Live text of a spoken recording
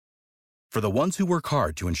For the ones who work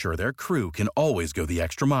hard to ensure their crew can always go the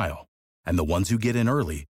extra mile, and the ones who get in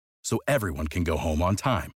early so everyone can go home on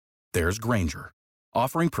time, there's Grainger,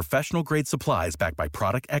 offering professional-grade supplies backed by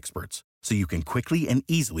product experts so you can quickly and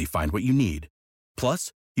easily find what you need.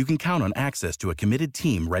 Plus, you can count on access to a committed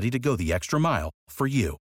team ready to go the extra mile for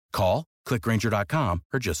you. Call, click Grainger.com,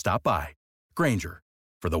 or just stop by. Grainger,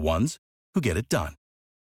 for the ones who get it done.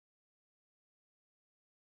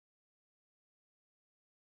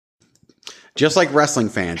 Just like wrestling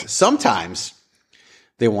fans, sometimes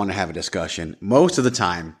they want to have a discussion. Most of the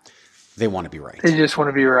time, they want to be right. They just want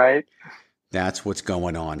to be right. That's what's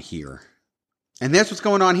going on here. And that's what's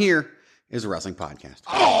going on here is a wrestling podcast.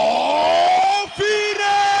 Oh, Phoenix!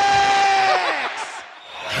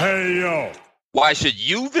 Hey, yo. Why should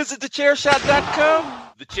you visit thechairshot.com?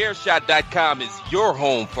 Thechairshot.com is your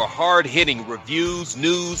home for hard-hitting reviews,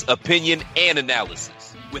 news, opinion, and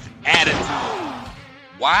analysis with attitude.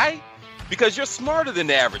 Why? Because you're smarter than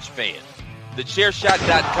the average fan.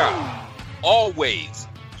 Thechairshot.com. Always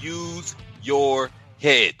use your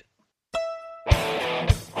head.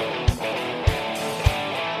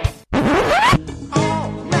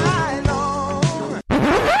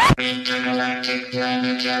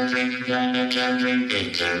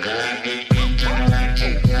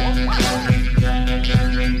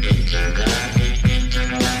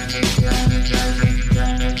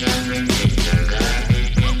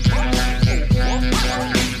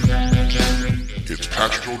 It's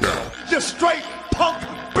Patrick O'Dowd. You straight punk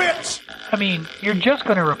bitch! I mean, you're just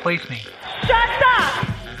going to replace me. Shut up!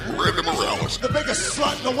 Randy Morales. The biggest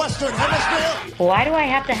slut in the Western Hemisphere! Why do I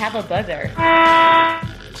have to have a buzzer?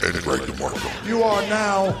 And Greg DeMarco. You are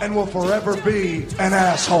now and will forever be an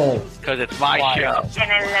asshole. Because it's my show.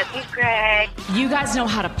 And I love you, Greg. You guys know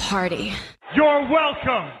how to party. You're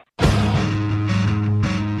welcome.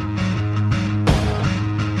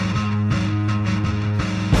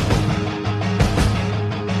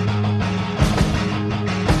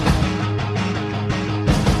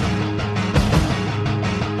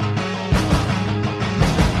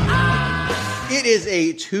 It is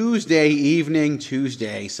a Tuesday evening,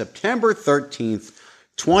 September 13th,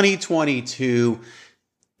 2022.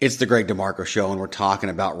 It's the Greg DeMarco Show, and we're talking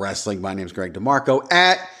about wrestling. My name is Greg DeMarco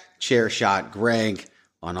at Chairshot Greg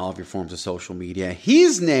on all of your forms of social media.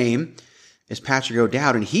 His name is Patrick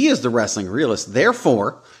O'Dowd, and he is the wrestling realist.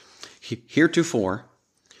 Therefore, heretofore,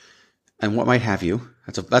 and what might have you,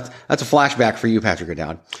 that's a flashback for you, Patrick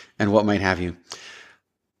O'Dowd, and what might have you.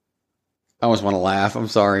 I always want to laugh. I'm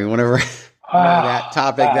sorry. Whenever that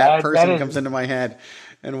topic, that person comes into my head,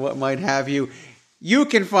 and what might have you. You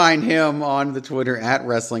can find him on the Twitter at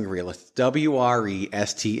Wrestling Realist,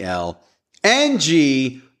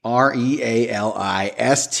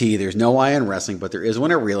 WRESTLNGREALIST. There's no I in wrestling, but there is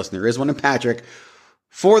one at Realist, and there is one in Patrick.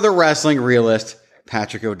 For the Wrestling Realist,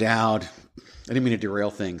 Patrick O'Dowd. I didn't mean to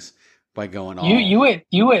derail things by going all. You went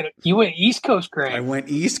East Coast, Greg. I went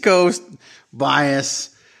East Coast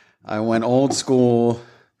bias. I went old school.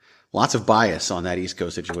 Lots of bias on that East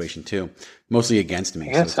Coast situation too, mostly against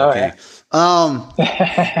me. So it's okay.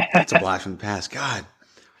 Yeah. That's a blast from the past. God,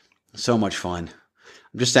 so much fun.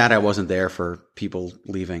 I'm just sad I wasn't there for people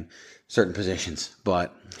leaving certain positions,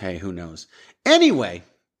 but hey, who knows? Anyway,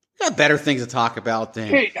 we got better things to talk about than.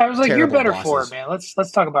 Hey, I was like, you're better bosses. for it, man. Let's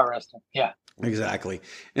talk about wrestling. Yeah. Exactly.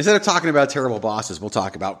 Instead of talking about terrible bosses, we'll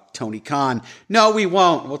talk about Tony Khan. No, we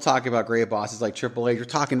won't. We'll talk about great bosses like Triple H. We're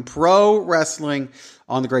talking pro wrestling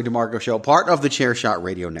on the Greg DeMarco Show, part of the Chairshot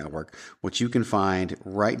Radio Network, which you can find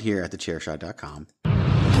right here at thechairshot.com.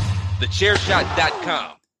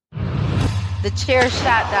 Thechairshot.com.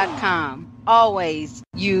 Thechairshot.com. Always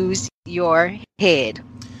use your head.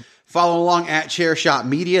 Follow along at Chairshot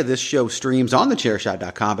Media. This show streams on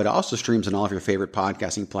thechairshot.com, but also streams on all of your favorite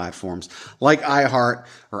podcasting platforms like iHeart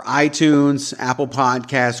or iTunes, Apple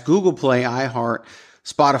Podcasts, Google Play, iHeart,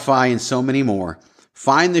 Spotify, and so many more.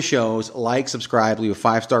 Find the shows, like, subscribe, leave a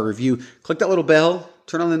 5-star review. Click that little bell,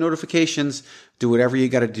 turn on the notifications, do whatever you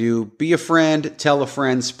got to do. Be a friend, tell a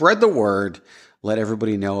friend, spread the word. Let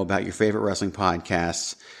everybody know about your favorite wrestling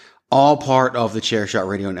podcasts. All part of the Chairshot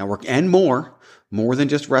Radio Network and more. More than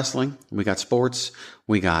just wrestling. We got sports.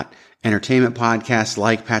 We got entertainment podcasts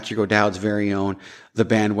like Patrick O'Dowd's very own, The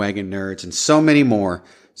Bandwagon Nerds, and so many more.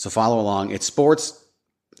 So follow along. It's sports,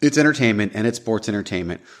 it's entertainment, and it's sports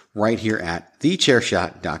entertainment right here at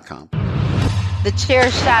thechairshot.com.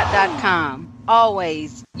 Thechairshot.com.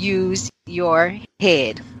 always use your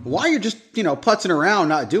head. While you're just, putzing around,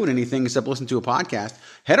 not doing anything except listen to a podcast,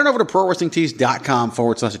 head on over to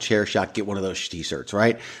ProWrestlingTees.com/a-chair-shot. Get one of those t-shirts,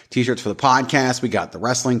 right? T-shirts for the podcast. We got the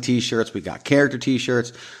wrestling t-shirts. We got character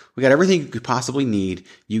t-shirts. We got everything you could possibly need.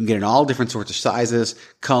 You can get in all different sorts of sizes,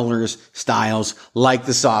 colors, styles, like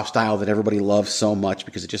the soft style that everybody loves so much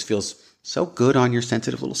because it just feels so good on your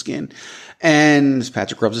sensitive little skin. And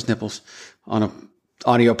Patrick rubs his nipples on a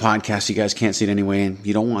audio podcast. You guys can't see it anyway, and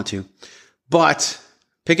you don't want to. But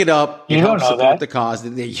pick it up. You don't know support that. the cause.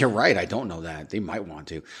 You're right. I don't know that. They might want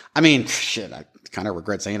to. I mean, shit, I kind of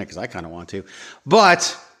regret saying it because I kind of want to.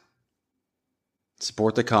 But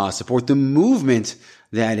support the cause. Support the movement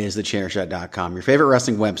that is thechairshot.com, your favorite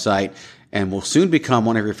wrestling website, and will soon become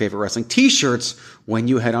one of your favorite wrestling t-shirts when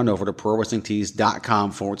you head on over to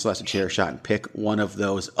ProWrestlingTees.com/a-chairshot and pick one of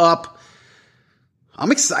those up.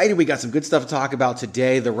 I'm excited. We got some good stuff to talk about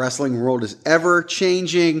today. The wrestling world is ever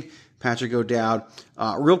changing. Patrick O'Dowd.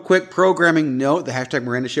 Real quick programming note, the Hashtag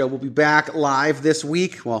Miranda Show will be back live this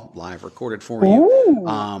week. Well, live recorded for you.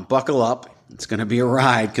 Buckle up. It's going to be a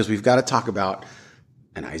ride because we've got to talk about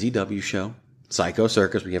an IZW show, Psycho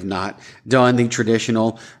Circus. We have not done the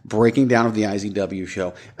traditional breaking down of the IZW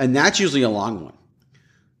show, and that's usually a long one.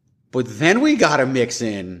 But then we got to mix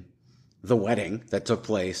in the wedding that took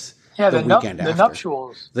place the weekend after. The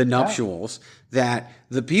nuptials. The nuptials that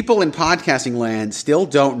the people in podcasting land still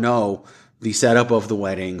don't know the setup of the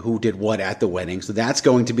wedding, who did what at the wedding. So that's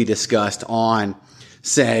going to be discussed on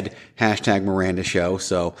said Hashtag Miranda Show.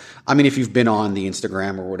 So, I mean, if you've been on the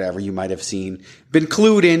Instagram or whatever, you might have been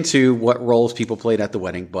clued into what roles people played at the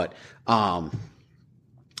wedding, but,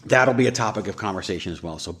 that'll be a topic of conversation as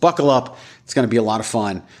well. So buckle up. It's going to be a lot of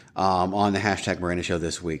fun on the Hashtag Miranda Show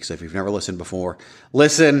this week. So if you've never listened before,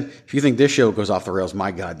 listen. If you think this show goes off the rails, my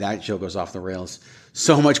God, that show goes off the rails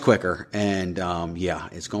so much quicker. And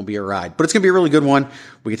it's going to be a ride. But it's going to be a really good one.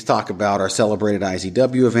 We get to talk about our celebrated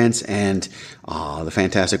IZW events and the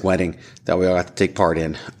fantastic wedding that we all got to take part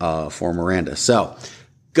in for Miranda. So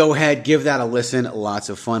go ahead, give that a listen. Lots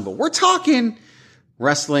of fun. But we're talking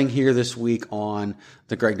wrestling here this week on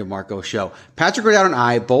the Greg DeMarco Show. Patrick O'Dowd and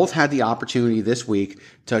I both had the opportunity this week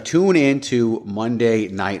to tune into Monday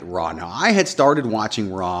Night Raw. Now, I had started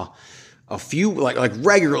watching Raw a few, like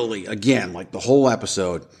regularly, again, like the whole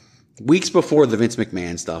episode, weeks before the Vince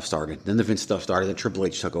McMahon stuff started. Then the Vince stuff started, then Triple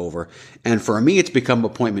H took over. And for me, it's become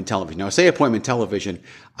appointment television. Now, I say appointment television,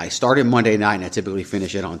 I started Monday night and I typically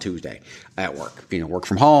finish it on Tuesday at work. Work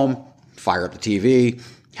from home, fire up the TV,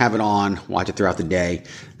 have it on, watch it throughout the day.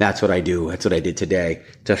 That's what I do. That's what I did today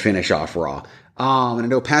to finish off Raw. And I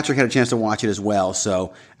know Patrick had a chance to watch it as well.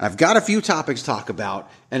 So I've got a few topics to talk about,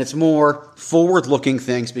 and it's more forward-looking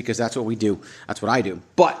things because that's what we do. That's what I do.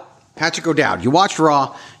 But Patrick O'Dowd, you watched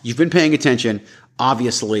Raw. You've been paying attention,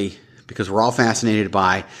 obviously, because we're all fascinated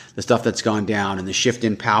by the stuff that's gone down and the shift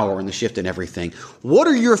in power and the shift in everything. What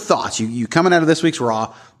are your thoughts? You coming out of this week's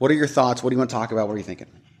Raw, what are your thoughts? What do you want to talk about? What are you thinking?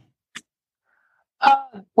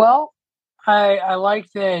 Well, I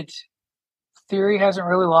like that Theory hasn't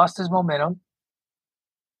really lost his momentum.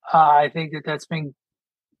 I think that's been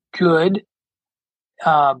good.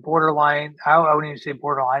 Borderline, I wouldn't even say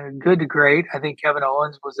borderline, good to great. I think Kevin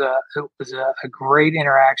Owens was a great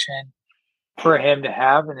interaction for him to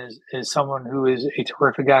have, and is someone who is a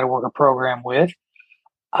terrific guy to work a program with.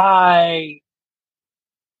 I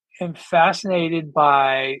am fascinated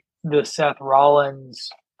by the Seth Rollins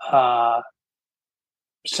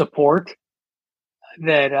support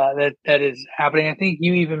that is happening. I think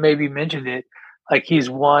you even maybe mentioned it. Like he's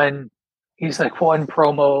like one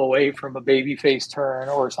promo away from a babyface turn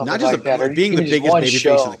or something like that. Or being the biggest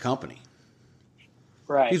babyface in the company.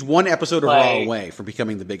 Right. He's one episode of Raw away from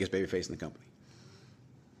becoming the biggest babyface in the company.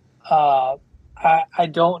 I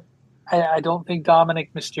don't think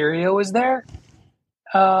Dominic Mysterio is there.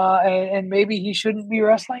 And maybe he shouldn't be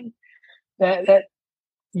wrestling that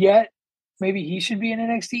yet. Maybe he should be in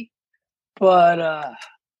NXT. But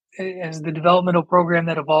as the developmental program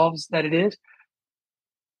that evolves that it is,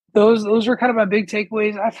 those are kind of my big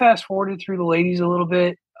takeaways. I fast forwarded through the ladies a little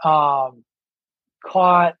bit, caught,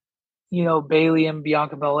 Bayley and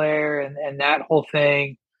Bianca Belair and that whole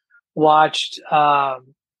thing. Watched,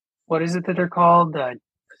 what is it that they're called? Is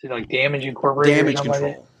it like Damage Incorporated? Damage Control.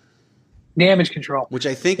 Like Damage Control. Which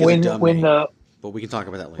I think is a dumb name, but we can talk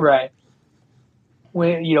about that later. Right.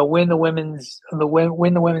 Win the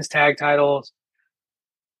women's tag titles,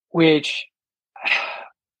 which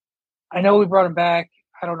I know we brought them back.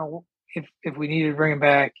 I don't know if we needed to bring them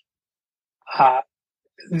back. Are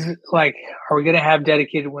we going to have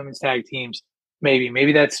dedicated women's tag teams?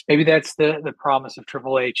 Maybe that's the promise of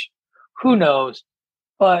Triple H. who knows?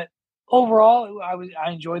 But overall,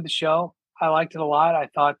 I enjoyed the show. I liked it a lot. I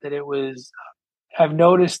thought that it was. I've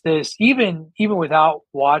noticed this even without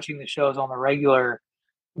watching the shows on the regular,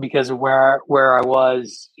 because of where I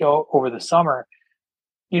was, over the summer.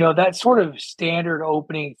 That sort of standard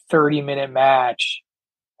opening 30-minute match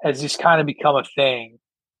has just kind of become a thing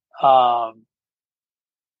on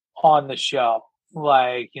the show.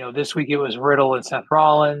 Like, this week it was Riddle and Seth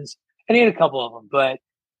Rollins, and he had a couple of them, but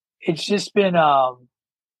it's just been,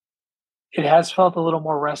 it has felt a little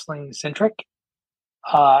more wrestling centric.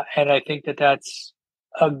 And I think that that's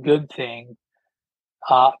a good thing,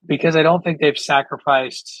 because I don't think they've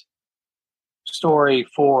sacrificed story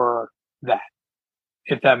for that,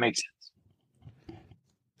 if that makes sense.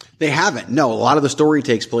 They haven't. No, a lot of the story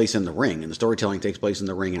takes place in the ring, and the storytelling takes place in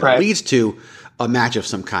the ring, and it leads to a match of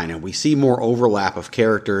some kind. And we see more overlap of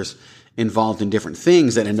characters involved in different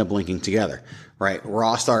things that end up linking together, right?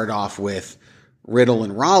 Raw started off with Riddle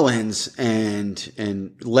and Rollins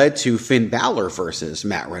and led to Finn Balor versus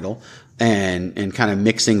Matt Riddle, and kind of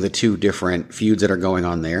mixing the two different feuds that are going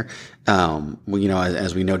on there.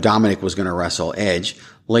 As we know, Dominic was going to wrestle Edge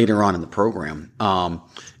later on in the program.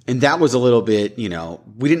 And that was a little bit,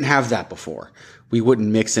 we didn't have that before. We wouldn't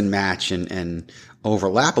mix and match and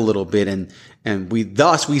overlap a little bit. And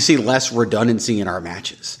we see less redundancy in our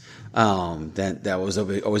matches. That was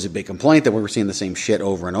always a big complaint, that we were seeing the same shit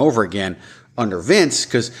over and over again under Vince,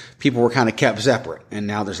 because people were kind of kept separate. And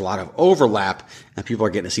now there's a lot of overlap, and people are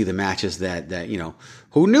getting to see the matches that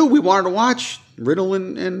who knew we wanted to watch Riddle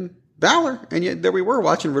and Balor. And yet there we were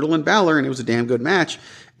watching Riddle and Balor, and it was a damn good match.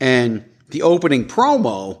 And the opening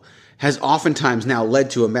promo has oftentimes now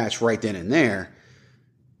led to a match right then and there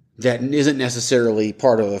that isn't necessarily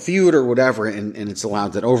part of a feud or whatever, and it's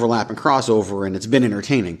allowed that overlap and crossover, and it's been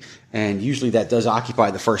entertaining. And usually that does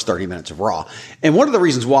occupy the first 30 minutes of Raw. And one of the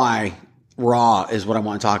reasons why Raw is what I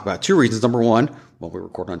want to talk about, two reasons. Number one, we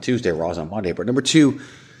record on Tuesday, Raw's on Monday. But number two,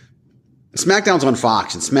 SmackDown's on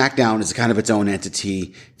Fox, and SmackDown is kind of its own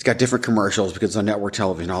entity. It's got different commercials because it's on network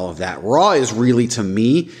television, all of that. Raw is really, to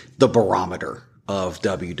me, the barometer of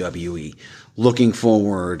WWE. Looking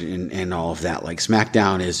forward and all of that. Like,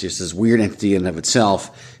 SmackDown is just this weird entity in and of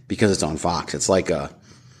itself because it's on Fox. It's like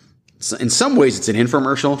in some ways it's an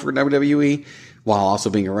infomercial for WWE while also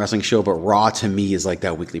being a wrestling show, but Raw to me is like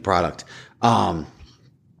that weekly product. And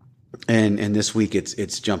this week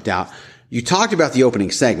it's jumped out. You talked about the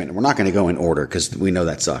opening segment, and we're not going to go in order because we know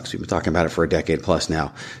that sucks. We've been talking about it for a decade plus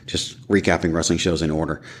now, just recapping wrestling shows in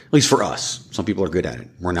order, at least for us. Some people are good at it.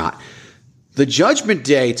 We're not. The Judgment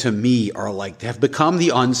Day, to me, have become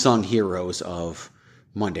the unsung heroes of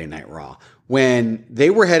Monday Night Raw. When they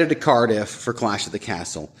were headed to Cardiff for Clash at the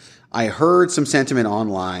Castle, I heard some sentiment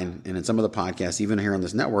online and in some of the podcasts, even here on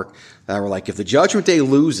this network, that were like, if the Judgment Day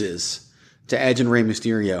loses to Edge and Rey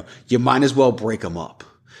Mysterio, you might as well break them up.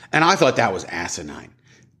 And I thought that was asinine.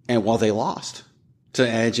 And they lost to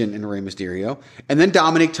Edge and Rey Mysterio. And then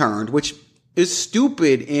Dominic turned, which is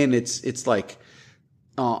stupid in it's like,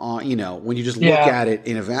 when you just look at it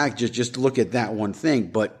in a vacuum, just look at that one thing.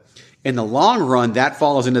 But in the long run, that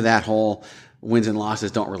falls into that whole wins and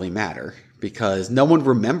losses don't really matter, because no one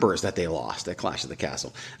remembers that they lost at Clash of the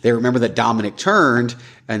Castle. They remember that Dominic turned,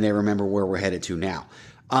 and they remember where we're headed to now.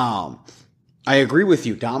 I agree with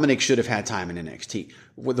you. Dominic should have had time in NXT.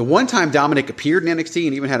 The one time Dominic appeared in NXT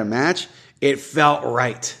and even had a match, it felt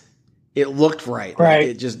right. It looked right. Right.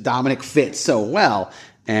 It just, Dominic fit so well.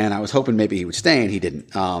 And I was hoping maybe he would stay, and he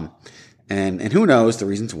didn't. And who knows the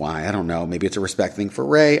reasons why? I don't know. Maybe it's a respect thing for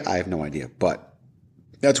Ray. I have no idea. But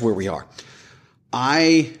that's where we are.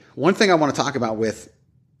 One thing I want to talk about with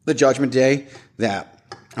the Judgment Day that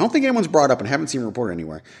I don't think anyone's brought up and haven't seen reported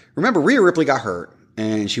anywhere. Remember, Rhea Ripley got hurt,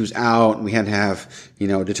 and she was out, and we had to have,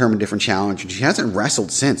 determine different challenge, and she hasn't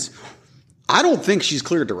wrestled since. I don't think she's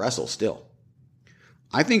cleared to wrestle still.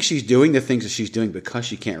 I think she's doing the things that she's doing because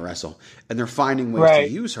she can't wrestle, and they're finding ways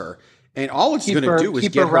to use her. And all it's going to do is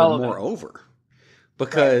get her more over.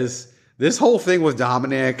 Because this whole thing with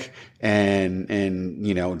Dominic and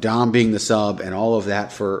Dom being the sub and all of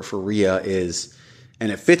that for Rhea is,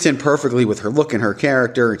 and it fits in perfectly with her look and her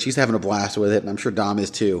character, and she's having a blast with it, and I'm sure Dom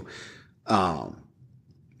is too.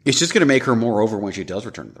 It's just going to make her more over when she does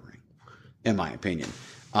return to the ring, in my opinion.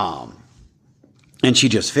 And she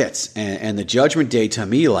just fits. And the Judgment Day, to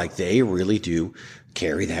me, they really do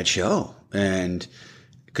carry that show. And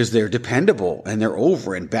because they're dependable and they're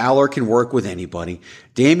over, and Balor can work with anybody.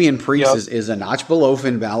 Damian Priest is a notch below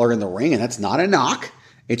Finn Balor in the ring, and that's not a knock.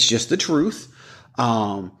 It's just the truth.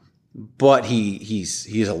 but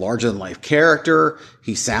he's a larger than life character.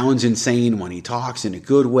 He sounds insane when he talks in a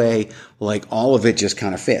good way. Like all of it just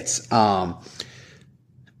kind of fits. And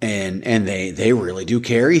they really do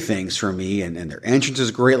carry things for me, and their entrance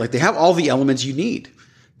is great. Like they have all the elements you need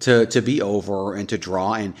to be over and to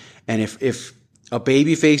draw. And if a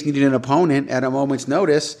babyface needed an opponent at a moment's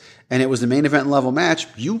notice and it was the main event level match,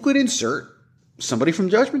 you could insert somebody from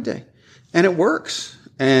Judgment Day and it works.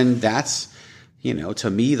 And that's, to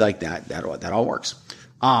me, like that all works.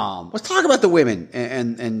 Let's talk about the women.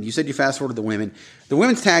 And you said you fast forwarded the women. The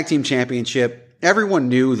women's tag team championship, everyone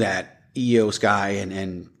knew that Io Sky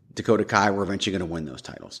and Dakota Kai were eventually going to win those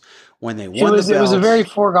titles. When they won the belts, it was a very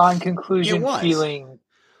foregone conclusion feeling.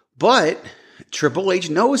 But Triple H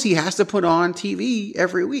knows he has to put on TV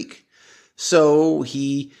every week. So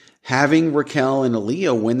having Raquel and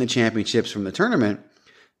Aaliyah win the championships from the tournament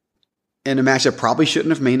in a match that probably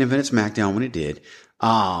shouldn't have main evented SmackDown when it did,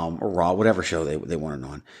 or Raw, whatever show they won it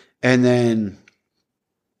on. And then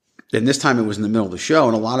this time it was in the middle of the show.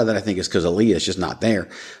 And a lot of that I think is because Aaliyah is just not there,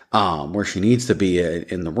 where she needs to be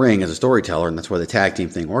in the ring as a storyteller. And that's where the tag team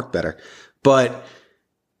thing worked better. But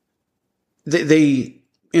they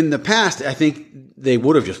in the past, I think they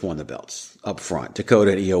would have just won the belts up front.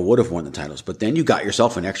 Dakota and Io would have won the titles, but then you got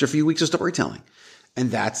yourself an extra few weeks of storytelling. And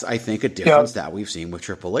that's, I think, a difference that we've seen with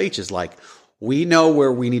Triple H is like, we know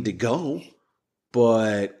where we need to go,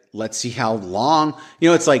 but let's see how long.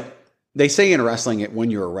 It's like they say in wrestling, when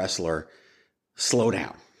you're a wrestler, slow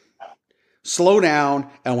down. Slow down,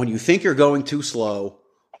 and when you think you're going too slow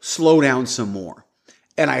down some more.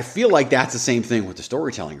 And I feel like that's the same thing with the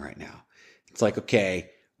storytelling right now. It's like,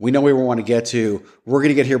 okay, we know where we want to get to. We're going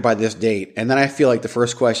to get here by this date. And then I feel like the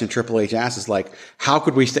first question Triple H asks is like, how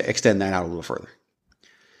could we extend that out a little further?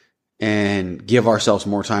 And give ourselves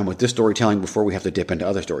more time with this storytelling before we have to dip into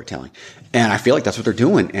other storytelling. And I feel like that's what they're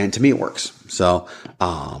doing. And to me, it works. So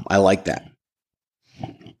I like that.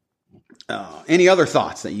 Any other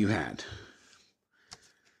thoughts that you had?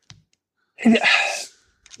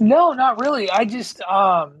 No, not really. I just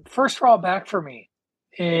first Raw back for me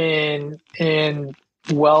in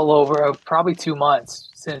well over probably 2 months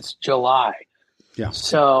since July. Yeah.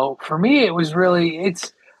 So for me, it was really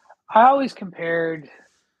I always compared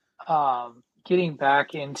getting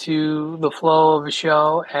back into the flow of a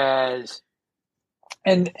show as,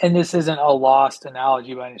 and this isn't a lost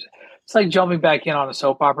analogy, but it's like jumping back in on a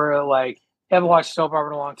soap opera. Like, you haven't watched a soap opera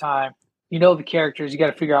in a long time. You know the characters. You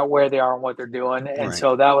got to figure out where they are and what they're doing. And right.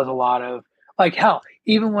 So that was a lot of, like, hell,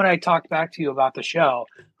 even when I talked back to you about the show,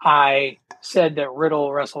 I said that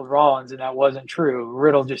Riddle wrestled Rollins, and that wasn't true.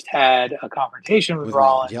 Riddle just had a confrontation with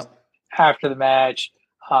Rollins after the match.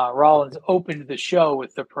 Rollins opened the show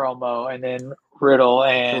with the promo, and then Riddle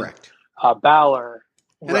and Balor.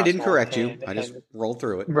 And I didn't correct you. I just rolled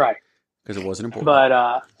through it. Right. Because it wasn't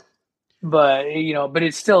important. But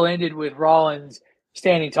it still ended with Rollins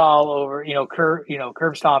standing tall over,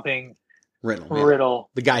 curb stomping Riddle.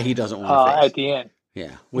 The guy he doesn't want to face. At the end.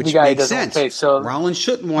 Yeah. Which makes sense. So Rollins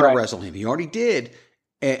shouldn't want to wrestle him. He already did.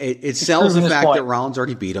 It sells the fact that Rollins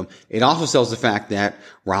already beat him. It also sells the fact that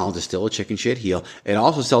Rollins is still a chicken shit heel. It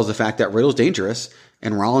also sells the fact that Riddle's dangerous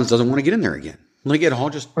and Rollins doesn't want to get in there again. Like, it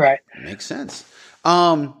all just makes sense.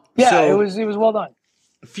 So it was well done.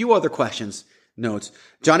 A few other notes.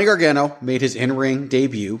 Johnny Gargano made his in-ring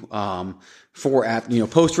debut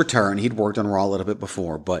post return. He'd worked on Raw a little bit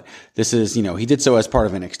before, but this is, he did so as part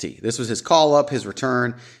of NXT. This was his call up, his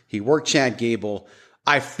return. He worked Chad Gable.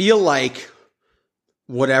 I feel like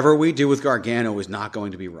whatever we do with Gargano is not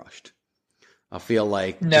going to be rushed. I feel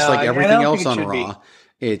like just like everything else on Raw,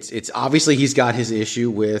 it's obviously he's got his issue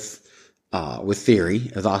with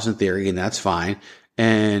Theory, with Austin Theory, and that's fine.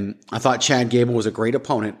 And I thought Chad Gable was a great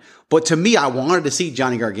opponent, but to me, I wanted to see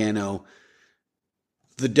Johnny Gargano,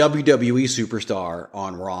 the WWE superstar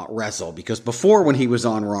on Raw, wrestle, because before, when he was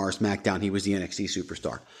on Raw or SmackDown, he was the NXT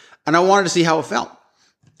superstar, and I wanted to see how it felt,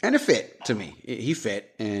 and it fit to me. He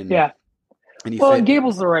fit, and and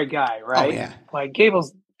Gable's the right guy, right? Oh, yeah. Like,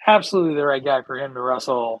 Gable's absolutely the right guy for him to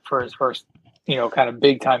wrestle for his first, kind of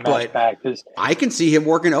big time match back. Cause, I can see him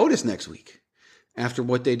working Otis next week after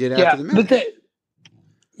what they did after the match.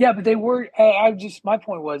 But they were. My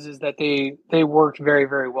point was that they worked very,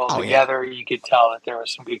 very well together. Yeah. You could tell that there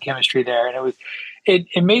was some good chemistry there, and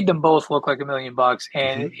it made them both look like $1 million.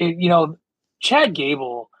 And Chad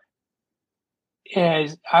Gable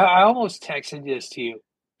is. I almost texted this to you.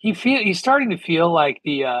 He's starting to feel like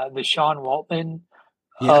the Sean Waltman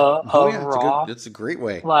of Raw. That's a great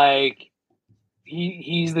way. Like,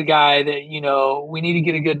 he's the guy that, we need to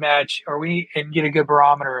get a good match, or get a good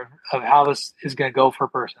barometer of how this is going to go for a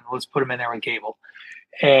person. Let's put him in there with Gable.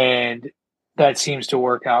 and that seems to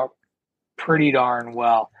work out pretty darn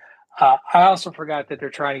well. I also forgot that they're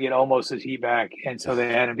trying to get Omos' heat back, and so they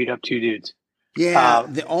had him beat up 2 dudes. Yeah,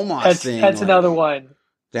 the Omos thing. That's another one.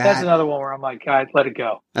 That's another one where I'm like, guys, let it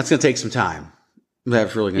go. That's going to take some time.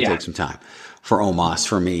 That's really going to take some time for Omos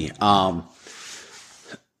for me.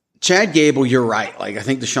 Chad Gable, you're right. Like, I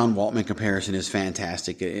think the Sean Waltman comparison is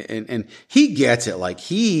fantastic, and he gets it. Like,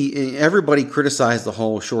 everybody criticized the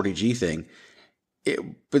whole Shorty G thing,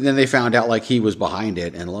 but then they found out like he was behind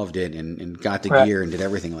it and loved it and got the gear and did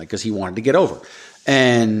everything like because he wanted to get over.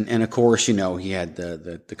 And of course, he had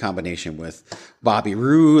the combination with Bobby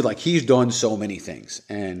Roode. Like, he's done so many things,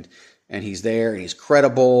 and he's there and he's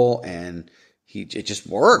credible and it just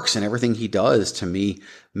works, and everything he does to me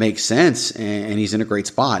makes sense, and he's in a great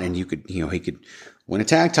spot. And he could win a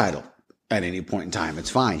tag title at any point in time. It's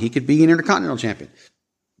fine. He could be an Intercontinental Champion.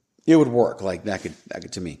 It would work like that could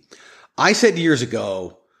to me. I said years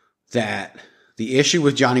ago that the issue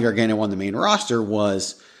with Johnny Gargano on the main roster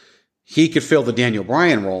was he could fill the Daniel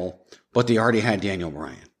Bryan role, but they already had Daniel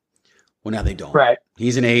Bryan. Well, now they don't. Right.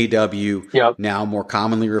 He's an AEW, now more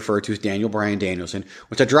commonly referred to as Daniel Bryan Danielson,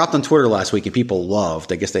 which I dropped on Twitter last week and people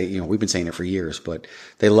loved. I guess we've been saying it for years, but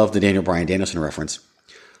they loved the Daniel Bryan Danielson reference.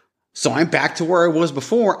 So I'm back to where I was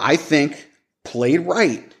before. I think, played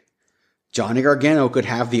right, Johnny Gargano could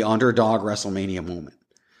have the underdog WrestleMania moment.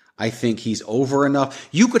 I think he's over enough.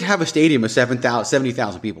 You could have a stadium of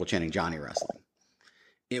 70,000 people chanting Johnny Wrestling.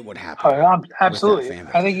 It would happen. Oh, absolutely.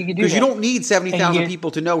 I think you could do that. Because you don't need 70,000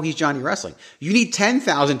 people to know he's Johnny Wrestling. You need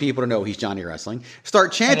 10,000 people to know he's Johnny Wrestling.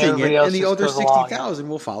 Start chanting it, and the other 60,000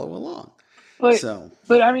 will follow along.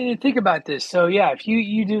 But I mean, think about this. So, if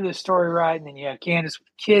you do the story right, and then you have Candice with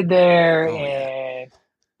the kid there, and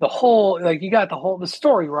the whole, like, you got the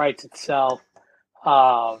story writes itself.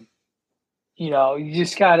 You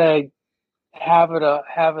just got to have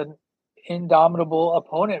an indomitable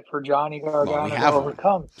opponent for Johnny Gargano to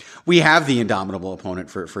overcome. We have the indomitable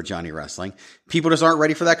opponent for Johnny Wrestling. People just aren't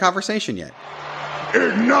ready for that conversation yet.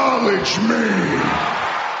 Acknowledge me.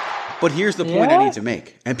 But here's the point I need to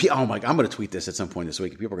make. And I'm going to tweet this at some point this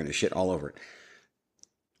week, and people are going to shit all over it.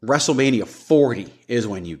 WrestleMania 40 is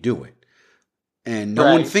when you do it. And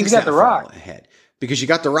no one thinks that far ahead. Because you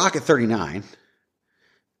got The Rock at 39.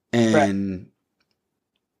 And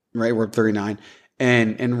we're at 39.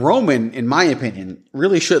 And Roman, in my opinion,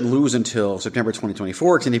 really shouldn't lose until September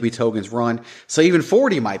 2024 because NXT Hogan's run. So even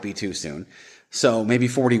 40 might be too soon. So maybe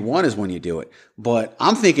 41 is when you do it. But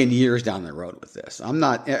I'm thinking years down the road with this.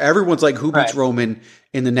 Everyone's like, who beats Roman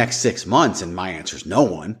in the next 6 months? And my answer is no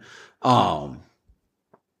one.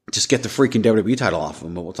 Just get the freaking WWE title off of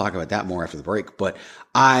him. But we'll talk about that more after the break. But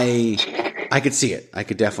I could see it. I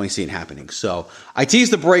could definitely see it happening. So I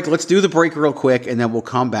teased the break. Let's do the break real quick, and then we'll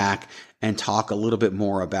come back and talk a little bit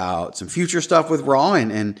more about some future stuff with Raw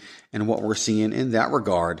and what we're seeing in that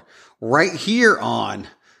regard right here on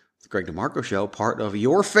the Greg DeMarco Show, part of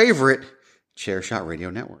your favorite Chairshot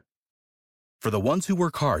Radio Network. For the ones who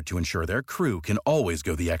work hard to ensure their crew can always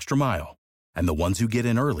go the extra mile, and the ones who get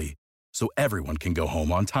in early so everyone can go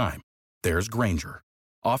home on time, there's Grainger,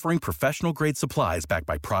 offering professional-grade supplies backed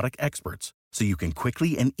by product experts so you can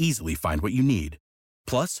quickly and easily find what you need.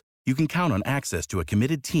 Plus, you can count on access to a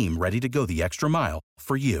committed team ready to go the extra mile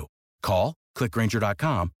for you. Call, click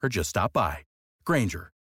Grainger.com, or just stop by.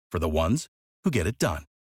 Grainger, for the ones who get it done.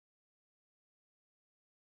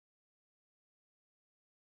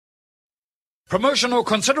 Promotional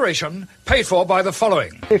consideration paid for by the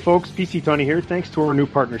following. Hey folks, PC Tony here. Thanks to our new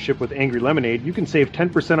partnership with Angry Lemonade, you can save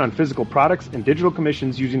 10% on physical products and digital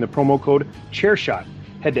commissions using the promo code ChairShot.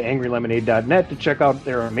 Head to angrylemonade.net to check out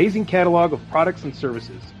their amazing catalog of products and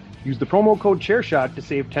services. Use the promo code ChairShot to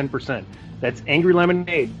save 10%. That's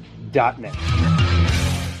angrylemonade.net.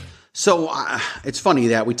 So it's funny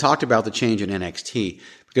that we talked about the change in NXT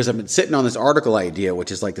because I've been sitting on this article idea,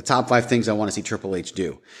 which is like the top 5 things I want to see Triple H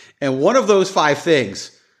do. And one of those 5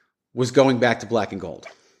 things was going back to black and gold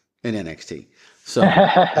in NXT. So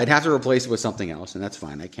I'd have to replace it with something else, and that's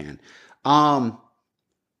fine. I can.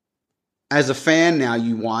 As a fan now,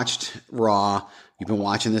 you watched Raw. You've been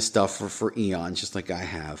watching this stuff for eons, just like I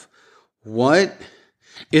have.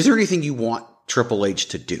 Is there anything you want Triple H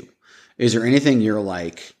to do? Is there anything you're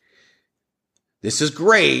like, this is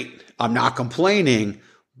great, I'm not complaining,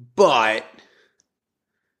 but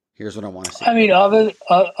here's what I want to see? I mean, other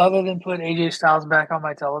than put AJ Styles back on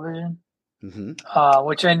my television,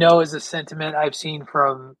 which I know is a sentiment I've seen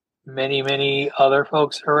from many, many other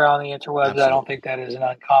folks around the interwebs. Absolutely. I don't think that is an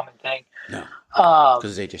uncommon thing. No,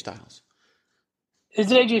 because it's AJ Styles.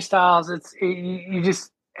 It's AJ Styles. You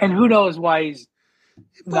just, and who knows why he's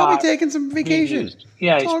Probably taking some vacation.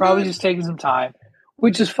 He's probably just taking some time,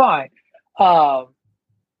 which is fine.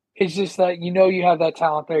 It's just that you have that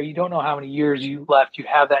talent there. You don't know how many years you left. You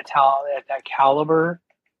have that talent at that caliber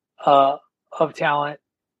of talent,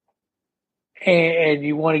 and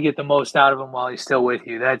you want to get the most out of him while he's still with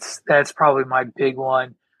you. That's probably my big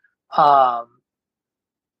one. And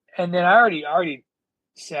then I already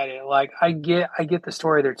said it. Like I get the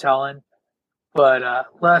story they're telling, but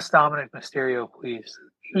less Dominic Mysterio, please.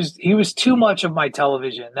 He was too much of my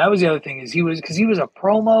television. That was the other thing is he was a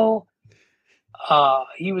promo.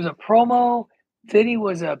 He was a promo. Then he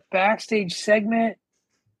was a backstage segment,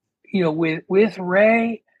 with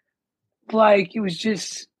Ray. Like it was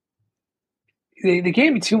just they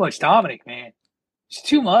gave me too much Dominic, man. It's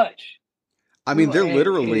too much. I mean, they're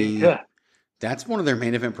literally that's one of their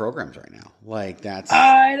main event programs right now. Like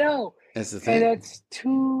I know. That's the thing. And that's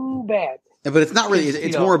too bad. But it's not really.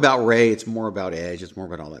 It's more about Ray. It's more about Edge. It's more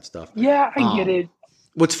about all that stuff. Yeah, I get it.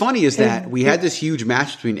 What's funny is that we had this huge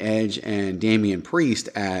match between Edge and Damian Priest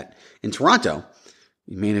in Toronto.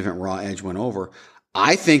 The main event Raw, Edge went over.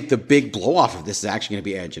 I think the big blow off of this is actually going to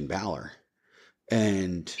be Edge and Balor.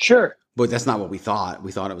 And sure. But that's not what we thought.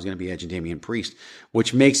 We thought it was going to be Edge and Damian Priest,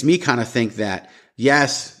 which makes me kind of think that,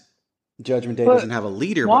 yes, Judgment Day doesn't have a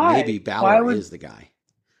leader, but maybe Balor is the guy.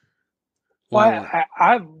 Why?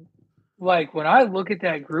 Like, when I look at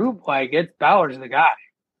that group, like, Balor's the guy.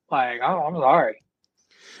 Like, I'm sorry.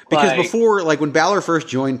 Because before, like, when Balor first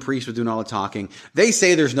joined, Priest was doing all the talking. They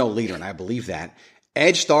say there's no leader, and I believe that.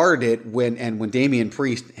 Edge started it when Damian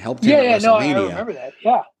Priest helped him at WrestleMania. No, I remember that.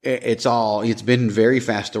 Yeah. It's been very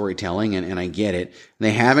fast storytelling, and I get it.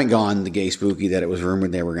 They haven't gone the gay spooky that it was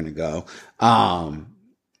rumored they were going to go. And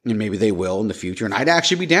maybe they will in the future, and I'd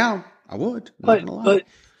actually be down. I would. But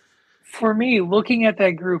for me, looking at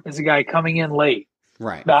that group as a guy coming in late,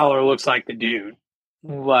 right? Balor looks like the dude,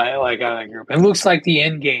 like out of that group. It looks like the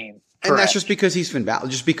end game, and that's just because he's Finn Balor.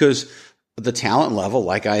 Just because the talent level,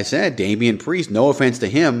 like I said, Damian Priest. No offense to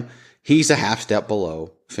him, he's a half step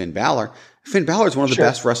below Finn Balor. Finn Balor is one of the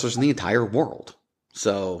best wrestlers in the entire world,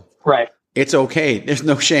 so it's okay. There's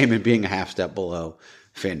no shame in being a half step below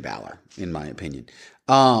Finn Balor, in my opinion.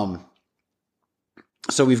 So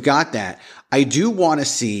we've got that. I do want to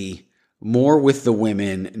see more with the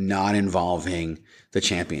women not involving the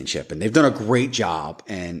championship. And they've done a great job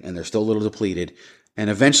and they're still a little depleted. And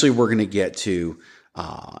eventually we're going to get to,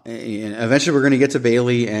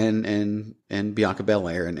 Bayley and Bianca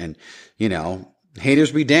Belair and,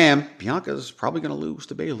 haters be damned. Bianca's probably going to lose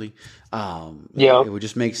to Bayley. It would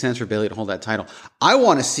just make sense for Bayley to hold that title. I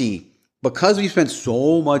want to see, because we spent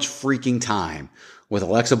so much freaking time with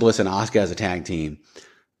Alexa Bliss and Asuka as a tag team,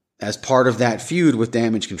 as part of that feud with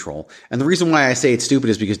Damage Control. And the reason why I say it's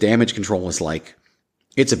stupid is because Damage Control is like,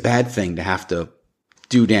 it's a bad thing to have to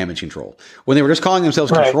do Damage Control. When they were just calling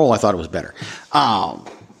themselves Control, I thought it was better.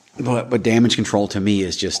 But Damage Control to me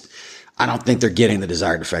is just, I don't think they're getting the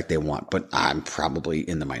desired effect they want, but I'm probably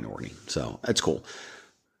in the minority. So that's cool.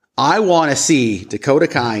 I want to see Dakota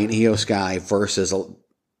Kai and Io Sky versus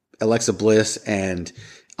Alexa Bliss and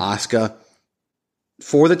Asuka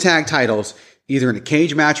for the tag titles, either in a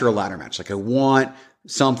cage match or a ladder match. Like, I want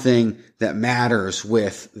something that matters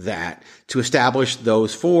with that to establish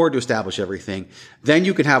those four, to establish everything. Then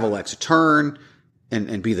you can have Alexa turn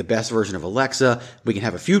and be the best version of Alexa. We can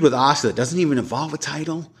have a feud with Asuka that doesn't even involve a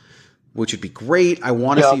title, which would be great. I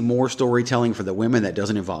want to see more storytelling for the women that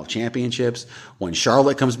doesn't involve championships. When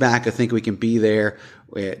Charlotte comes back, I think we can be there.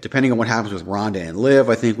 Depending on what happens with Ronda and Liv,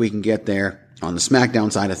 I think we can get there. On the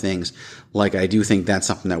SmackDown side of things, like, I do think that's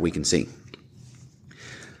something that we can see.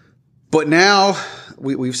 But now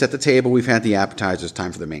we've set the table. We've had the appetizers.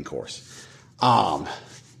 Time for the main course. And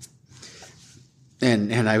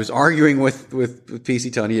I was arguing with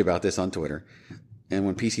PC Tony about this on Twitter. And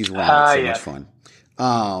when PC's wrong, it's so much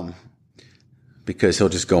fun. Because he'll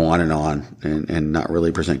just go on and not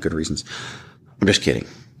really present good reasons. I'm just kidding,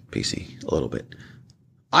 PC, a little bit.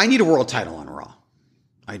 I need a world title on Raw.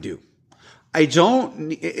 I do. I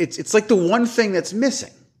don't. It's like the one thing that's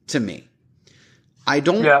missing to me. I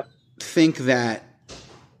don't think that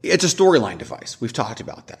it's a storyline device. We've talked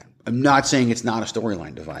about that. I'm not saying it's not a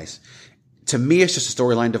storyline device. To me, it's just a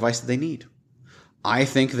storyline device that they need. I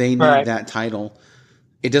think they need that title.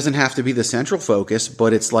 It doesn't have to be the central focus,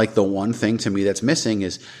 but it's like the one thing to me that's missing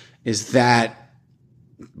is that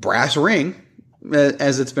brass ring,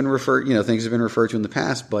 as it's been referred. Things have been referred to in the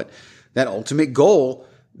past, but that ultimate goal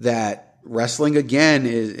that wrestling again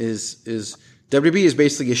is WWE is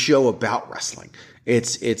basically a show about wrestling.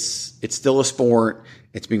 It's still a sport.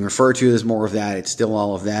 It's being referred to as more of that. It's still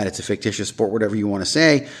all of that. It's a fictitious sport, whatever you want to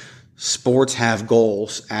say. Sports have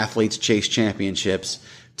goals. Athletes chase championships.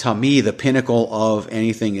 To me, the pinnacle of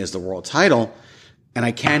anything is the world title. And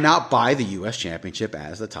I cannot buy the U.S. championship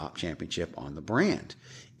as the top championship on the brand.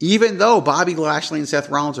 Even though Bobby Lashley and Seth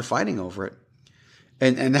Rollins are fighting over it.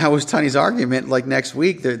 And that was Tony's argument. Like next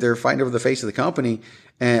week, they're fighting over the face of the company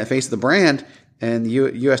and face of the brand and the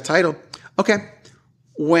U.S. title. Okay.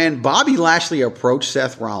 When Bobby Lashley approached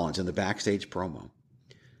Seth Rollins in the backstage promo,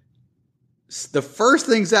 the first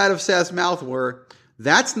things out of Seth's mouth were,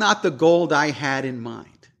 "That's not the gold I had in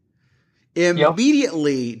mind."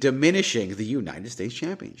 Immediately diminishing the United States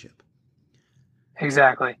Championship.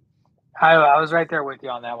 Exactly. I was right there with you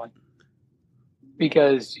on that one.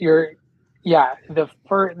 Because the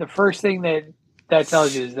first thing that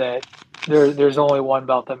tells you is that there's only one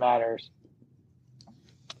belt that matters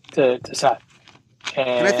to Seth.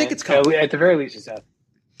 And I think it's coming. At the very least, it's Seth.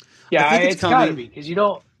 Yeah, it's got to be, because you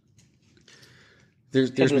don't. There's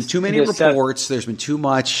been too many reports. There's been too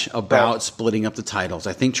much about splitting up the titles.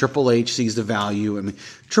 I think Triple H sees the value. I mean,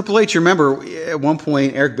 Triple H, remember, at one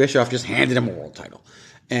point, Eric Bischoff just handed him a world title.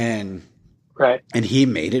 And he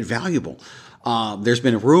made it valuable. There's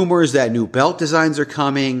been rumors that new belt designs are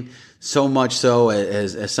coming, so much so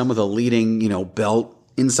as some of the leading, belt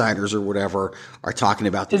insiders or whatever are talking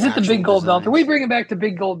about. Is it the big gold belt? Are we bringing back the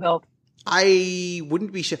big gold belt? I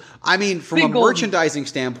wouldn't be sure. I mean, from a merchandising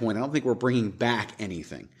standpoint, I don't think we're bringing back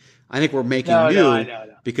anything. I think we're making new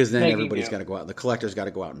because then everybody's got to go out. The collector's got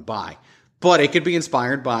to go out and buy. But it could be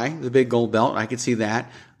inspired by the big gold belt. I could see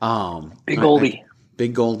that. Big Goldie.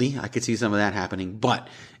 Big Goldie. I could see some of that happening. But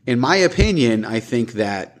in my opinion, I think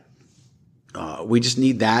that we just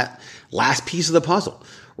need that last piece of the puzzle.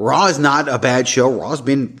 Raw is not a bad show. Raw's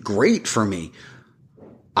been great for me.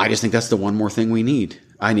 I just think that's the one more thing we need.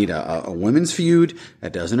 I need a women's feud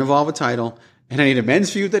that doesn't involve a title, and I need a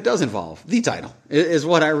men's feud that does involve the title. Is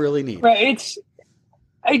what I really need. Right.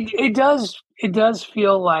 It does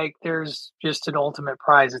feel like there's just an ultimate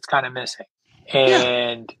prize that's kind of missing,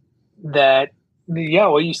 and that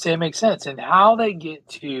what you say makes sense. And how they get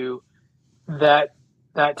to that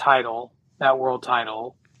title, that world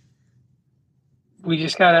title, we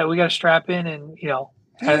gotta strap in and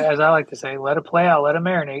as I like to say, let it play out, let it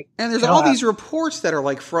marinate. And there's all these reports that are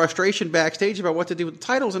like frustration backstage about what to do with the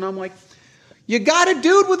titles. And I'm like, you got a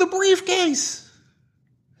dude with a briefcase.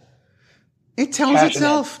 It tells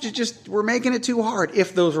itself. We're making it too hard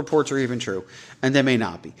if those reports are even true. And they may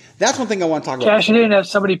not be. That's one thing I want to talk about. Cash it in and have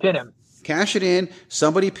somebody pin him. Cash it in.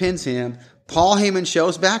 Somebody pins him. Paul Heyman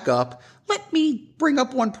shows back up. Let me bring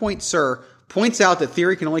up one point, sir. Points out that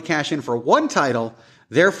Theory can only cash in for one title.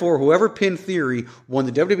 Therefore, whoever pinned Theory won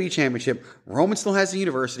the WWE Championship. Roman still has the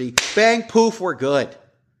University. Bang, poof, we're good.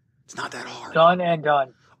 It's not that hard. Done and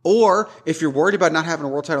done. Or, if you're worried about not having a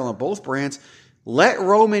world title on both brands, let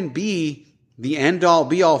Roman be the end-all,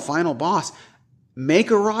 be-all, final boss.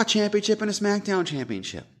 Make a Raw Championship and a SmackDown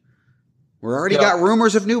Championship. We've already got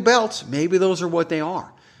rumors of new belts. Maybe those are what they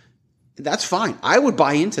are. That's fine. I would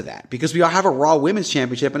buy into that because we all have a Raw Women's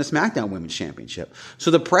Championship and a SmackDown Women's Championship.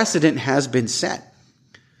 So the precedent has been set.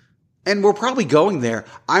 And we're probably going there.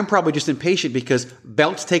 I'm probably just impatient because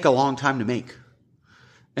belts take a long time to make.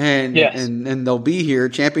 And they'll be here.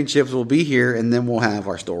 Championships will be here, and then we'll have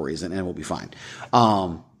our stories, and we'll be fine.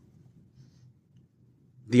 The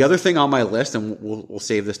other thing on my list, and we'll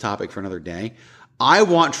save this topic for another day, I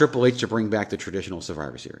want Triple H to bring back the traditional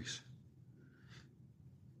Survivor Series.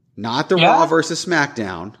 Not the Raw versus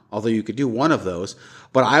SmackDown, although you could do one of those,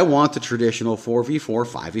 but I want the traditional 4v4,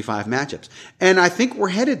 5v5 matchups. And I think we're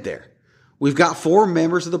headed there. We've got 4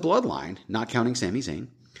 members of the Bloodline, not counting Sami Zayn.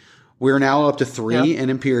 We're now up to 3 and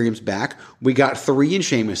Imperium's back. We got 3 in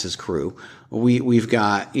Sheamus's crew. We've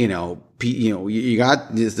got, you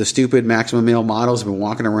got the stupid Maximum Male models have been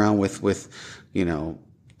walking around with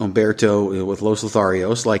Umberto, with Los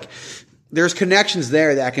Lotharios. Like, there's connections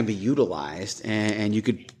there that can be utilized, and you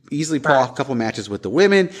could easily pull off a couple matches with the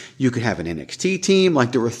women. You could have an NXT team.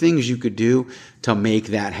 Like, there were things you could do to make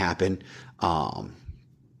that happen.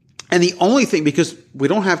 And the only thing, because we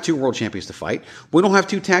don't have 2 world champions to fight, we don't have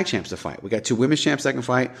 2 tag champs to fight. We got 2 women's champs that can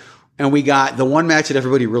fight, and we got the one match that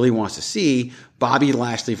everybody really wants to see, Bobby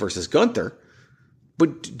Lashley versus Gunther.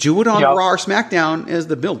 But do it on Raw or SmackDown as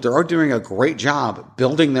the build. They're doing a great job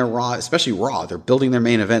building their Raw, especially Raw. They're building their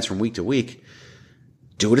main events from week to week.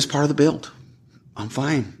 Do it as part of the build. I'm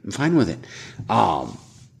fine. I'm fine with it.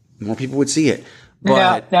 More people would see it.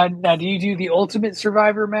 But now, do you do the Ultimate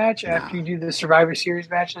Survivor match after you do the Survivor Series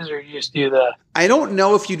matches, or you just do the? I don't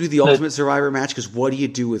know if you do the Ultimate Survivor match, because what do you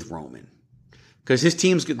do with Roman? Because his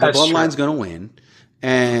team's the Bloodline's going to win,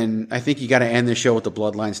 and I think you got to end the show with the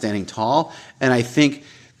Bloodline standing tall. And I think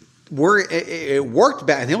it worked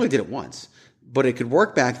back. They only did it once, but it could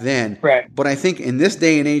work back then. Right. But I think in this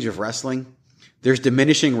day and age of wrestling, there's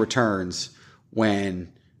diminishing returns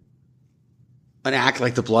when an act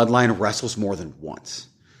like the Bloodline wrestles more than once.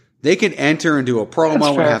 They can enter and do a promo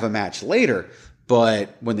and have a match later,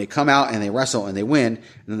 but when they come out and they wrestle and they win,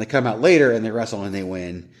 and then they come out later and they wrestle and they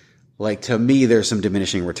win, like, to me, there's some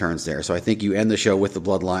diminishing returns there. So I think you end the show with the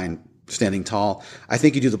Bloodline standing tall. I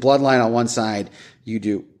think you do the Bloodline on one side, you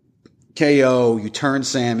do KO, you turn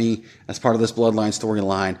Sammy as part of this Bloodline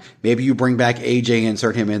storyline. Maybe you bring back AJ,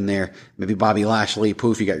 insert him in there. Maybe Bobby Lashley,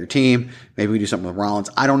 poof, you got your team. Maybe we do something with Rollins.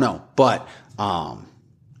 I don't know. But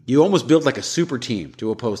you almost build like a super team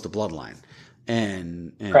to oppose the Bloodline.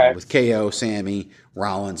 And with KO, Sammy,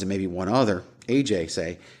 Rollins, and maybe one other, AJ,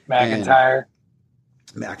 say. McIntyre,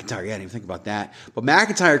 yeah, I didn't even think about that. But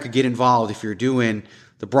McIntyre could get involved if you're doing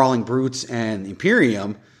the Brawling Brutes and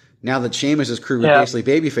Imperium. Now that Sheamus' crew are basically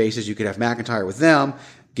baby faces, you could have McIntyre with them,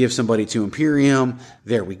 give somebody to Imperium.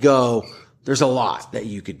 There we go. There's a lot that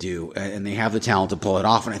you could do, and they have the talent to pull it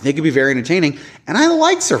off, and I think it'd be very entertaining. And I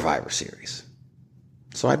like Survivor Series.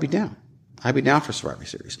 So I'd be down. I'd be down for Survivor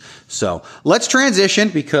Series. So let's transition,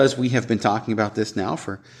 because we have been talking about this now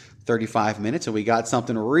for 35 minutes, and we got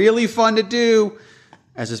something really fun to do,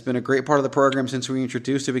 as it's been a great part of the program since we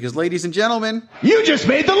introduced it, because, ladies and gentlemen, you just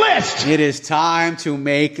made the list. It is time to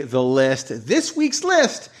make the list. This week's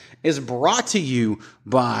list is brought to you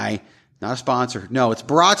by, not a sponsor, no, it's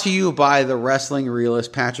brought to you by the wrestling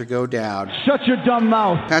realist, Patrick O'Dowd. Shut your dumb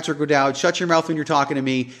mouth. Patrick O'Dowd, shut your mouth when you're talking to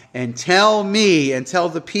me, and tell me and tell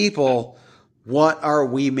the people, what are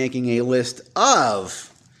we making a list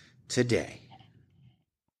of today?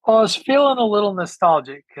 Well, I was feeling a little